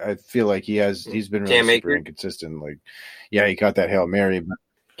 I feel like he's been really super inconsistent. Like, yeah, he caught that Hail Mary, but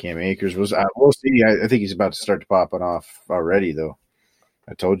Cam Akers was. We'll see. I think he's about to start popping off already, though.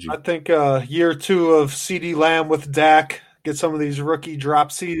 I told you. I think year 2 of CeeDee Lamb with Dak. Get some of these rookie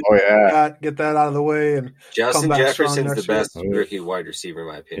drop seeds. Oh yeah, get that out of the way, and Justin Jefferson's the best rookie wide receiver in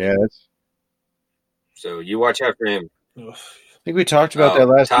my opinion. Yeah, so you watch out for him. I think we talked about that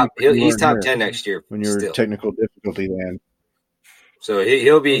last week. He's top 10 next year when you were technical difficulty land. So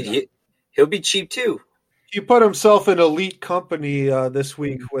he'll be cheap too. He put himself in elite company this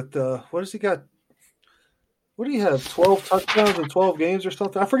week with what has he got? What do you have? 12 touchdowns in 12 games or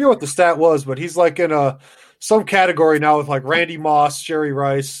something? I forget what the stat was, but he's like in some category now with like Randy Moss, Jerry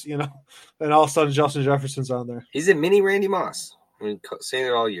Rice, and all of a sudden Justin Jefferson's on there. He's a mini Randy Moss. I've been saying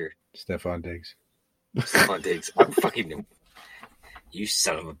it all year. Stephon Diggs. I'm fucking him. You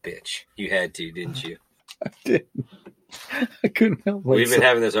son of a bitch. You had to, didn't you? I did. I couldn't help myself. We've been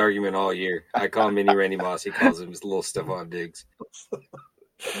having this argument all year. I call him mini Randy Moss. He calls him his little Stephon Diggs.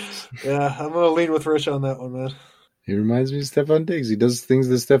 Yeah, I'm going to lean with Rich on that one, man. He reminds me of Stephon Diggs. He does things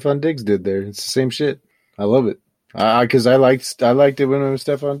that Stephon Diggs did there. It's the same shit. I love it. Because I liked it when it was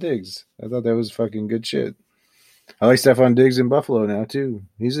Stephon Diggs. I thought that was fucking good shit. I like Stephon Diggs in Buffalo now, too.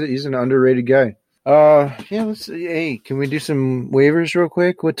 He's an underrated guy. Yeah, hey, can we do some waivers real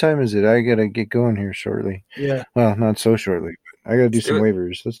quick? What time is it? I gotta get going here shortly. Yeah. Well, not so shortly, but I gotta do some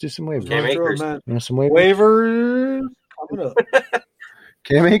waivers. Let's do some waivers. Cam Akers. Some waivers? What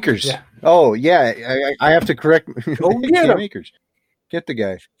Cam Akers. Yeah. Oh, yeah. I have to correct Go get Cam him. Akers. Get the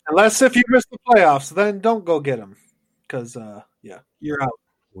guy. Unless if you miss the playoffs, then don't go get him. Because, you're out.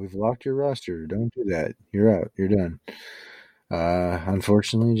 We've locked your roster. Don't do that. You're out. You're done.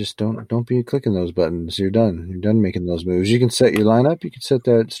 Unfortunately, just don't be clicking those buttons. You're done. You're done making those moves. You can set your lineup. You can set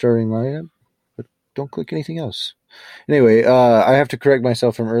that starting lineup, but don't click anything else. Anyway, I have to correct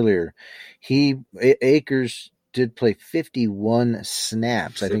myself from earlier. Akers did play 51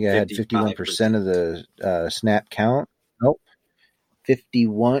 snaps. I think I had 51% of the snap count. Nope.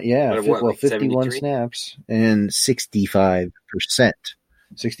 51, yeah. What, like 51 73? snaps and 65%.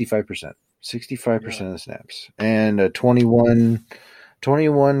 65%. 65% of the snaps. And a 21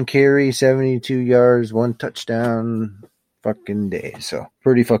 carry, 72 yards, 1 touchdown fucking day. So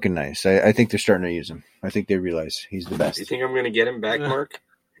pretty fucking nice. I think they're starting to use him. I think they realize he's the best. You think I'm going to get him back, Mark?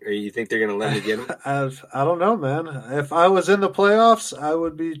 Or you think they're going to let me get him? I don't know, man. If I was in the playoffs, I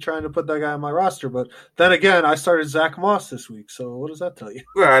would be trying to put that guy on my roster. But then again, I started Zach Moss this week. So what does that tell you?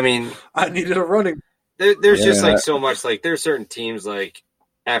 Well, I mean, I needed a running. there's just like so much. Like there's certain teams like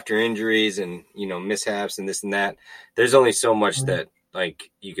after injuries and mishaps and this and that. There's only so much that like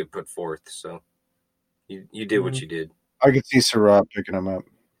you could put forth. So you did what you did. I could see Sarab picking him up,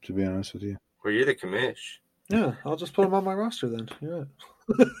 to be honest with you. Well, you're the commish. Yeah, I'll just put him on my roster then. Yeah.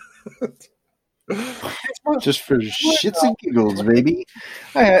 Just for shits and giggles, baby.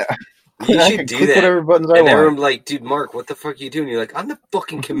 You I should can do click that. whatever buttons I And want. everyone's like, dude, Mark, what the fuck are you doing? You're like, I'm the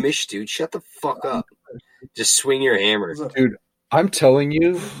fucking commish, dude. Shut the fuck up. Just swing your hammer. Dude, I'm telling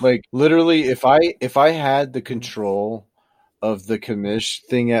you, like literally, if I had the control of the commish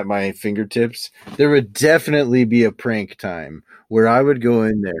thing at my fingertips, there would definitely be a prank time where I would go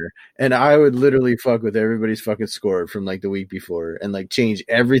in there and I would literally fuck with everybody's fucking score from like the week before and like change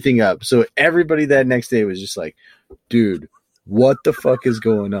everything up. So everybody that next day was just like, dude, what the fuck is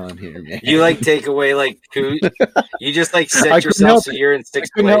going on here, man? You like take away like who? You just like I set couldn't yourself help so it. you're in I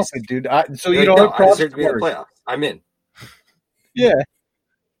sixth couldn't help place. it, dude. So You're you like, know no, what? I Props deserve to be in the to Mark. playoffs. I'm in. Yeah.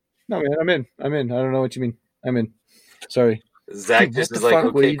 No, man, I'm in. I don't know what you mean. I'm in. Sorry. Zach Dude, just what is the like,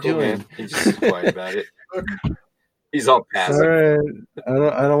 fuck? What are okay, you cool, doing? man. He's just quiet about it. He's all passive. All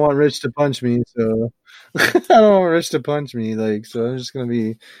right. I don't want Rich to punch me, so I don't want Rich to punch me. Like, so I'm gonna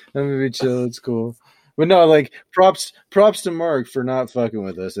be chill. It's cool. But no, like props to Mark for not fucking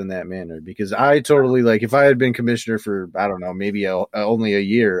with us in that manner, because I totally like if I had been commissioner for I don't know maybe only a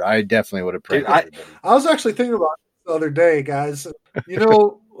year, I definitely would have pranked everybody. I was actually thinking about it the other day, guys.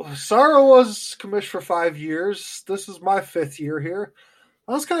 Sarah was commissioned for 5 years. This is my 5th year here.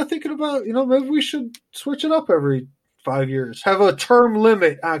 I was kind of thinking about, maybe we should switch it up every 5 years. Have a term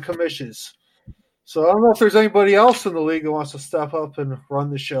limit on commissions. So I don't know if there's anybody else in the league that wants to step up and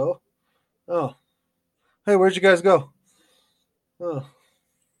run the show. Oh. Hey, where'd you guys go? Oh.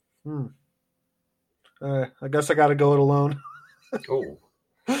 I guess I got to go it alone. Oh,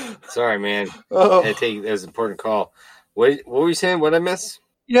 sorry, man. Oh. That was an important call. What were you saying? What I miss?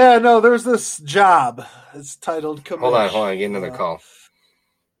 Yeah, no, there's this job. It's titled commish. Hold on. Get another call.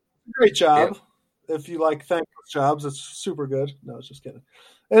 Great job. If you like thankless jobs, it's super good. No, I was just kidding.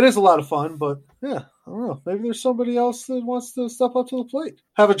 It is a lot of fun, but yeah, I don't know. Maybe there's somebody else that wants to step up to the plate.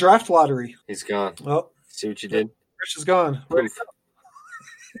 Have a draft lottery. He's gone. Oh, See what you did? Rich is gone.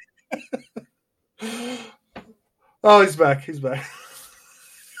 Oh, he's back. He's back.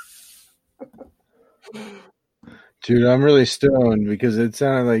 Dude, I'm really stoned because it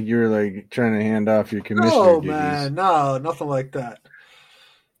sounded like you were like trying to hand off your commissioner Oh, duties. man. No, nothing like that.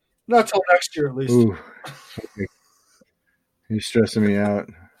 Not till next year, at least. Ooh. Okay. You're stressing me out.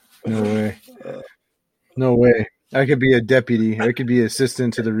 No way. No way. I could be a deputy. I could be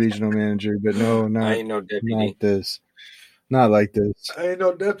assistant to the regional manager, but no, I ain't no deputy. not this. Not like this. I ain't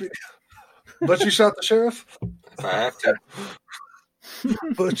no deputy. But you shot the sheriff? If I have to,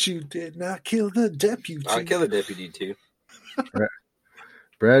 But you did not kill the deputy. I'll kill the deputy too.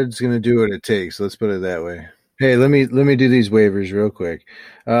 Brad's gonna do what it takes. Let's put it that way. Hey, let me do these waivers real quick.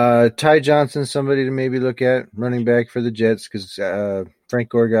 Ty Johnson, somebody to maybe look at, running back for the Jets, because Frank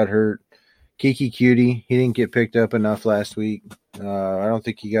Gore got hurt. Kiki Cutie, he didn't get picked up enough last week. I don't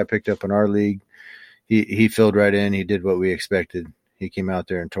think he got picked up in our league. He filled right in. He did what we expected. He came out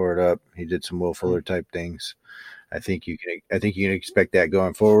there and tore it up. He did some Will Fuller type things. I think you can expect that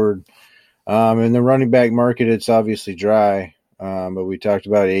going forward. In the running back market, it's obviously dry. But we talked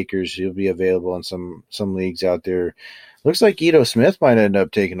about Akers. He'll be available in some leagues out there. Looks like Ito Smith might end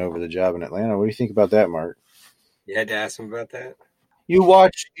up taking over the job in Atlanta. What do you think about that, Mark? You had to ask him about that? you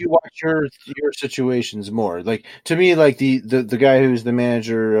watch your situations more. Like to me, like the guy who's the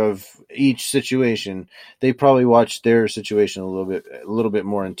manager of each situation, they probably watch their situation a little bit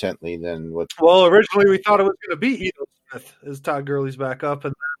more intently than what. Well, originally we thought it was going to be Ito Smith as Todd Gurley's backup,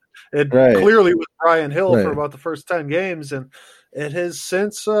 and it Right. clearly was Brian Hill for Right. about the first 10 games, and it has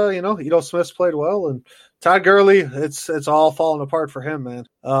since, Ito Smith's played well, and Todd Gurley, it's all falling apart for him, man.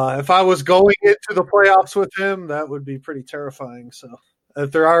 If I was going into the playoffs with him, that would be pretty terrifying. So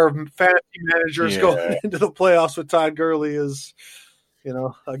if there are fantasy managers Yeah. going into the playoffs with Todd Gurley as,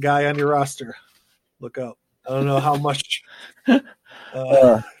 a guy on your roster, look out. I don't know how much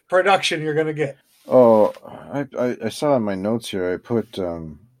production you're going to get. Oh, I saw in my notes here. I put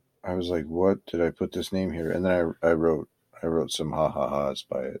I was like, what did I put this name here? And then I wrote some ha ha ha's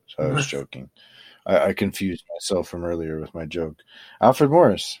by it. So I was joking. I confused myself from earlier with my joke. Alfred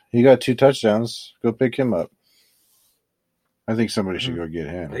Morris, he got 2 touchdowns. Go pick him up. I think somebody should go get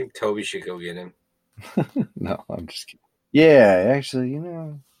I him. think Toby should go get him. No, I'm just kidding. Yeah, actually,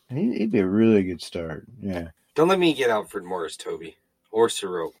 he'd be a really good start. Yeah. Don't let me get Alfred Morris, Toby, or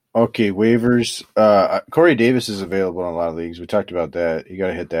Sorope. Okay, waivers. Corey Davis is available in a lot of leagues. We talked about that. You got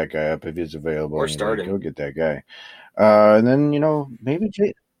to hit that guy up if he's available. Or start him. Go get that guy. And then, maybe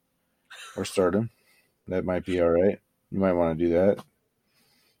or start him. That might be all right. You might want to do that.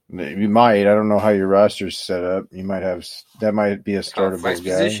 You might. I don't know how your roster's set up. You might have that. Might be a startable Flex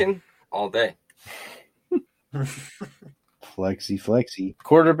guy. position all day. Flexy.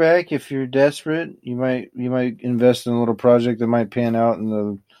 Quarterback. If you're desperate, you might invest in a little project that might pan out in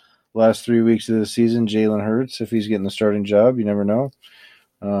the last 3 weeks of the season. Jalen Hurts, if he's getting the starting job, you never know.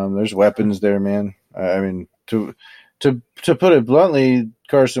 There's weapons there, man. I mean, to put it bluntly,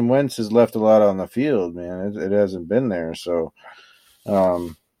 Carson Wentz has left a lot on the field, man. It hasn't been there. So,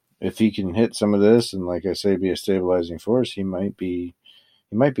 if he can hit some of this and, like I say, be a stabilizing force, he might be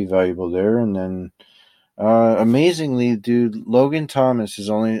valuable there. And then, amazingly, dude, Logan Thomas is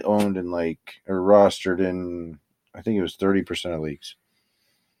only owned in or rostered in, I think it was 30% of leagues.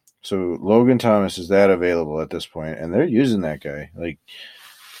 So Logan Thomas is that available at this point, and they're using that guy. Like,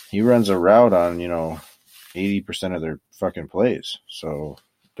 he runs a route on 80% of their fucking plays. So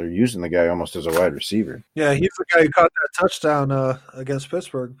they're using the guy almost as a wide receiver. Yeah, he's the guy who caught that touchdown against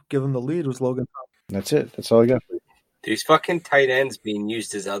Pittsburgh. Giving the lead was Logan Thomas. That's it. That's all I got for you. These fucking tight ends being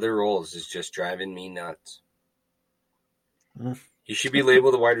used as other roles is just driving me nuts. You should be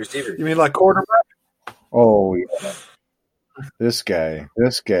labeled a wide receiver. You mean like quarterback? Oh, yeah. This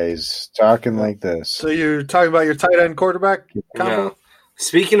guy's talking like this. So you're talking about your tight end quarterback combo? No.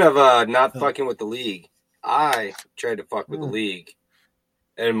 Speaking of not fucking with the league, I tried to fuck with the league,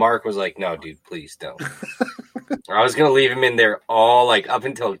 and Mark was like, "No, dude, please don't." I was gonna leave him in there all up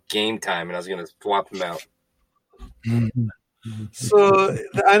until game time, and I was gonna swap him out. So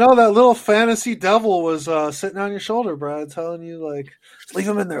I know that little fantasy devil was sitting on your shoulder, Brad, telling you leave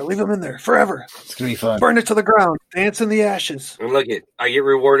him in there forever. It's gonna be fun. Burn it to the ground, dance in the ashes. And look I get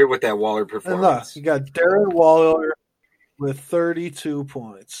rewarded with that Waller And performance. you got Darren Waller with 32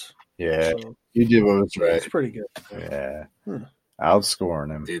 points. Yeah, So you did what was right. that's pretty good. Yeah,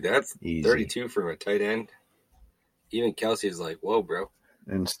 outscoring him. Dude, that's Easy. 32 from a tight end. Even Kelsey's like, "Whoa, bro."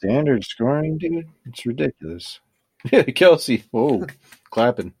 And standard scoring, dude, it's ridiculous. Yeah, Kelsey. Whoa,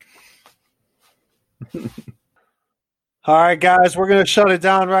 clapping. All right, guys, we're going to shut it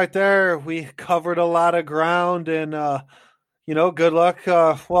down right there. We covered a lot of ground and, good luck.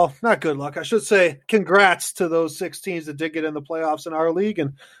 Well, not good luck. I should say congrats to those 6 teams that did get in the playoffs in our league.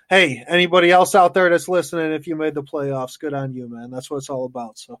 And, hey, anybody else out there that's listening, if you made the playoffs, good on you, man. That's what it's all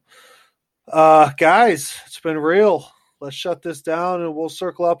about. So, guys, it's been real. Let's shut this down, and we'll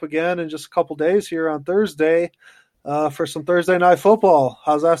circle up again in just a couple days here on Thursday for some Thursday Night Football.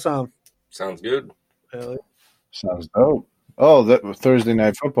 How's that sound? Sounds good. Sounds dope. Oh, that Thursday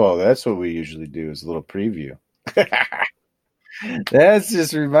Night Football. That's what we usually do is a little preview. That's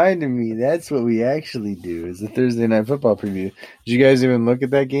just reminding me. That's what we actually do is the Thursday Night Football preview. Did you guys even look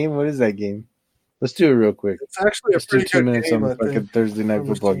at that game? What is that game? Let's do it real quick. It's actually Let's a do pretty 2 good minutes game, on I the fucking think. Thursday Night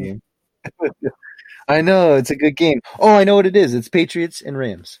Numbers Football team. game. I know it's a good game. Oh, I know what it is. It's Patriots and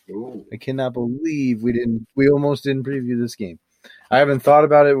Rams. Ooh. I cannot believe we almost didn't preview this game. I haven't thought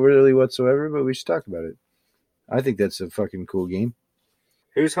about it really whatsoever, but we should talk about it. I think that's a fucking cool game.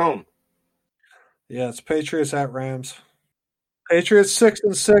 Who's home? Yeah, it's Patriots at Rams. Patriots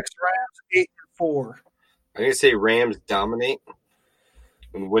 6-6, Rams 8-4. I'm gonna say Rams dominate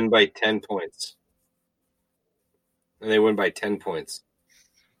and win by 10 points. And they win by 10 points.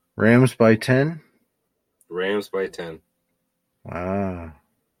 Rams by 10? Rams by 10. Wow.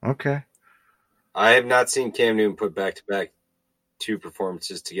 Okay. I have not seen Cam Newton put back-to-back two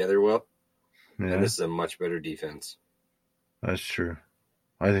performances together well. Yeah, And this is a much better defense. that's true.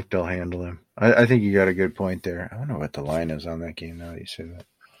 I think they'll handle him. I think you got a good point there. I don't know what the line is on that game now that you say that.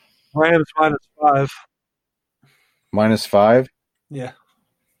 Rams -5. -5? Yeah.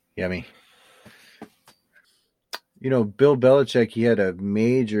 Yummy. Bill Belichick, he had a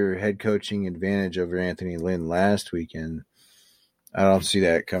major head coaching advantage over Anthony Lynn last weekend. I don't see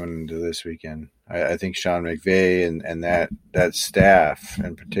that coming into this weekend. I think Sean McVay and that staff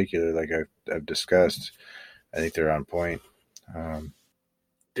in particular, like I've discussed, I think they're on point.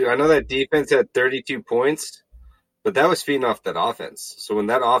 Dude, I know that defense had 32 points, but that was feeding off that offense. So when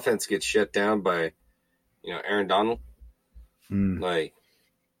that offense gets shut down by, Aaron Donald, like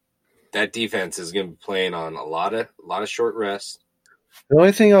that defense is going to be playing on a lot of short rests. The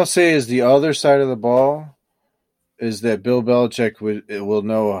only thing I'll say is the other side of the ball is that Bill Belichick will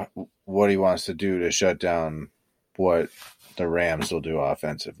know what he wants to do to shut down what the Rams will do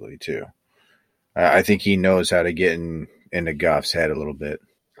offensively too. I think he knows how to get into Goff's head a little bit.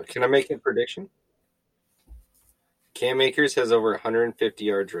 Can I make a prediction? Cam Akers has over 150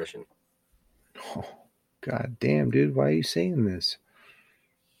 yards rushing. Oh, God damn, dude. Why are you saying this?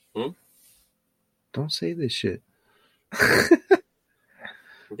 Don't say this shit. I'm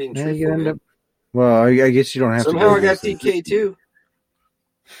being truthful, man. Well, I guess you don't have Somehow to. I got DK too.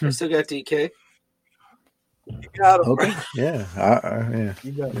 I still got DK. You got him. Okay. Yeah. Yeah.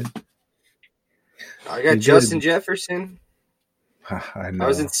 You got it. I got Justin Jefferson. I know. I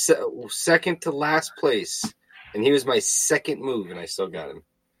was in second to last place, and he was my second move, and I still got him.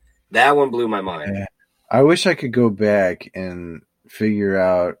 That one blew my mind. Yeah. I wish I could go back and figure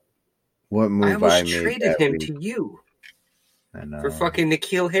out what move I made. Traded him to you. I know. For fucking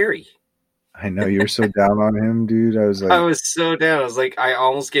N'Keal Harry. I know you were so down on him, dude. I was like, I was so down. I was like, I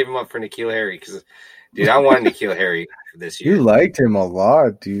almost gave him up for N'Keal Harry because, dude, I wanted N'Keal Harry this year. You liked him a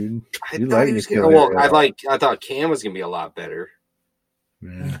lot, dude. I thought he was gonna. Well, I thought Cam was gonna be a lot better.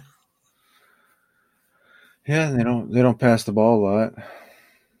 Yeah. Yeah, they don't pass the ball a lot.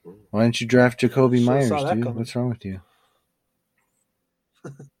 Why didn't you draft Jacoby Myers, dude? Coming. What's wrong with you?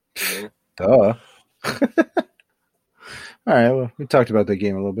 Yeah. Duh. All right, well, we talked about that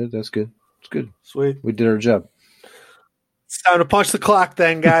game a little bit. That's good. It's good. Sweet. We did our job. It's time to punch the clock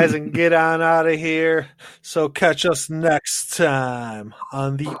then, guys, and get on out of here. So catch us next time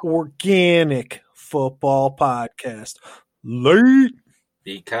on the Organic Football Podcast. Late.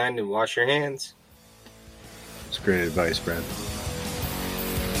 Be kind and wash your hands. It's great advice, Brad.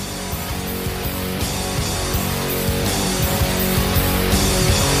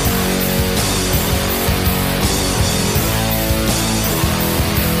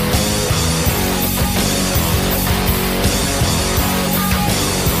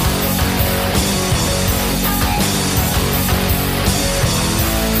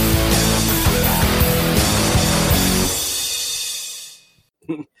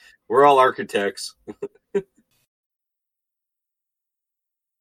 We're all architects.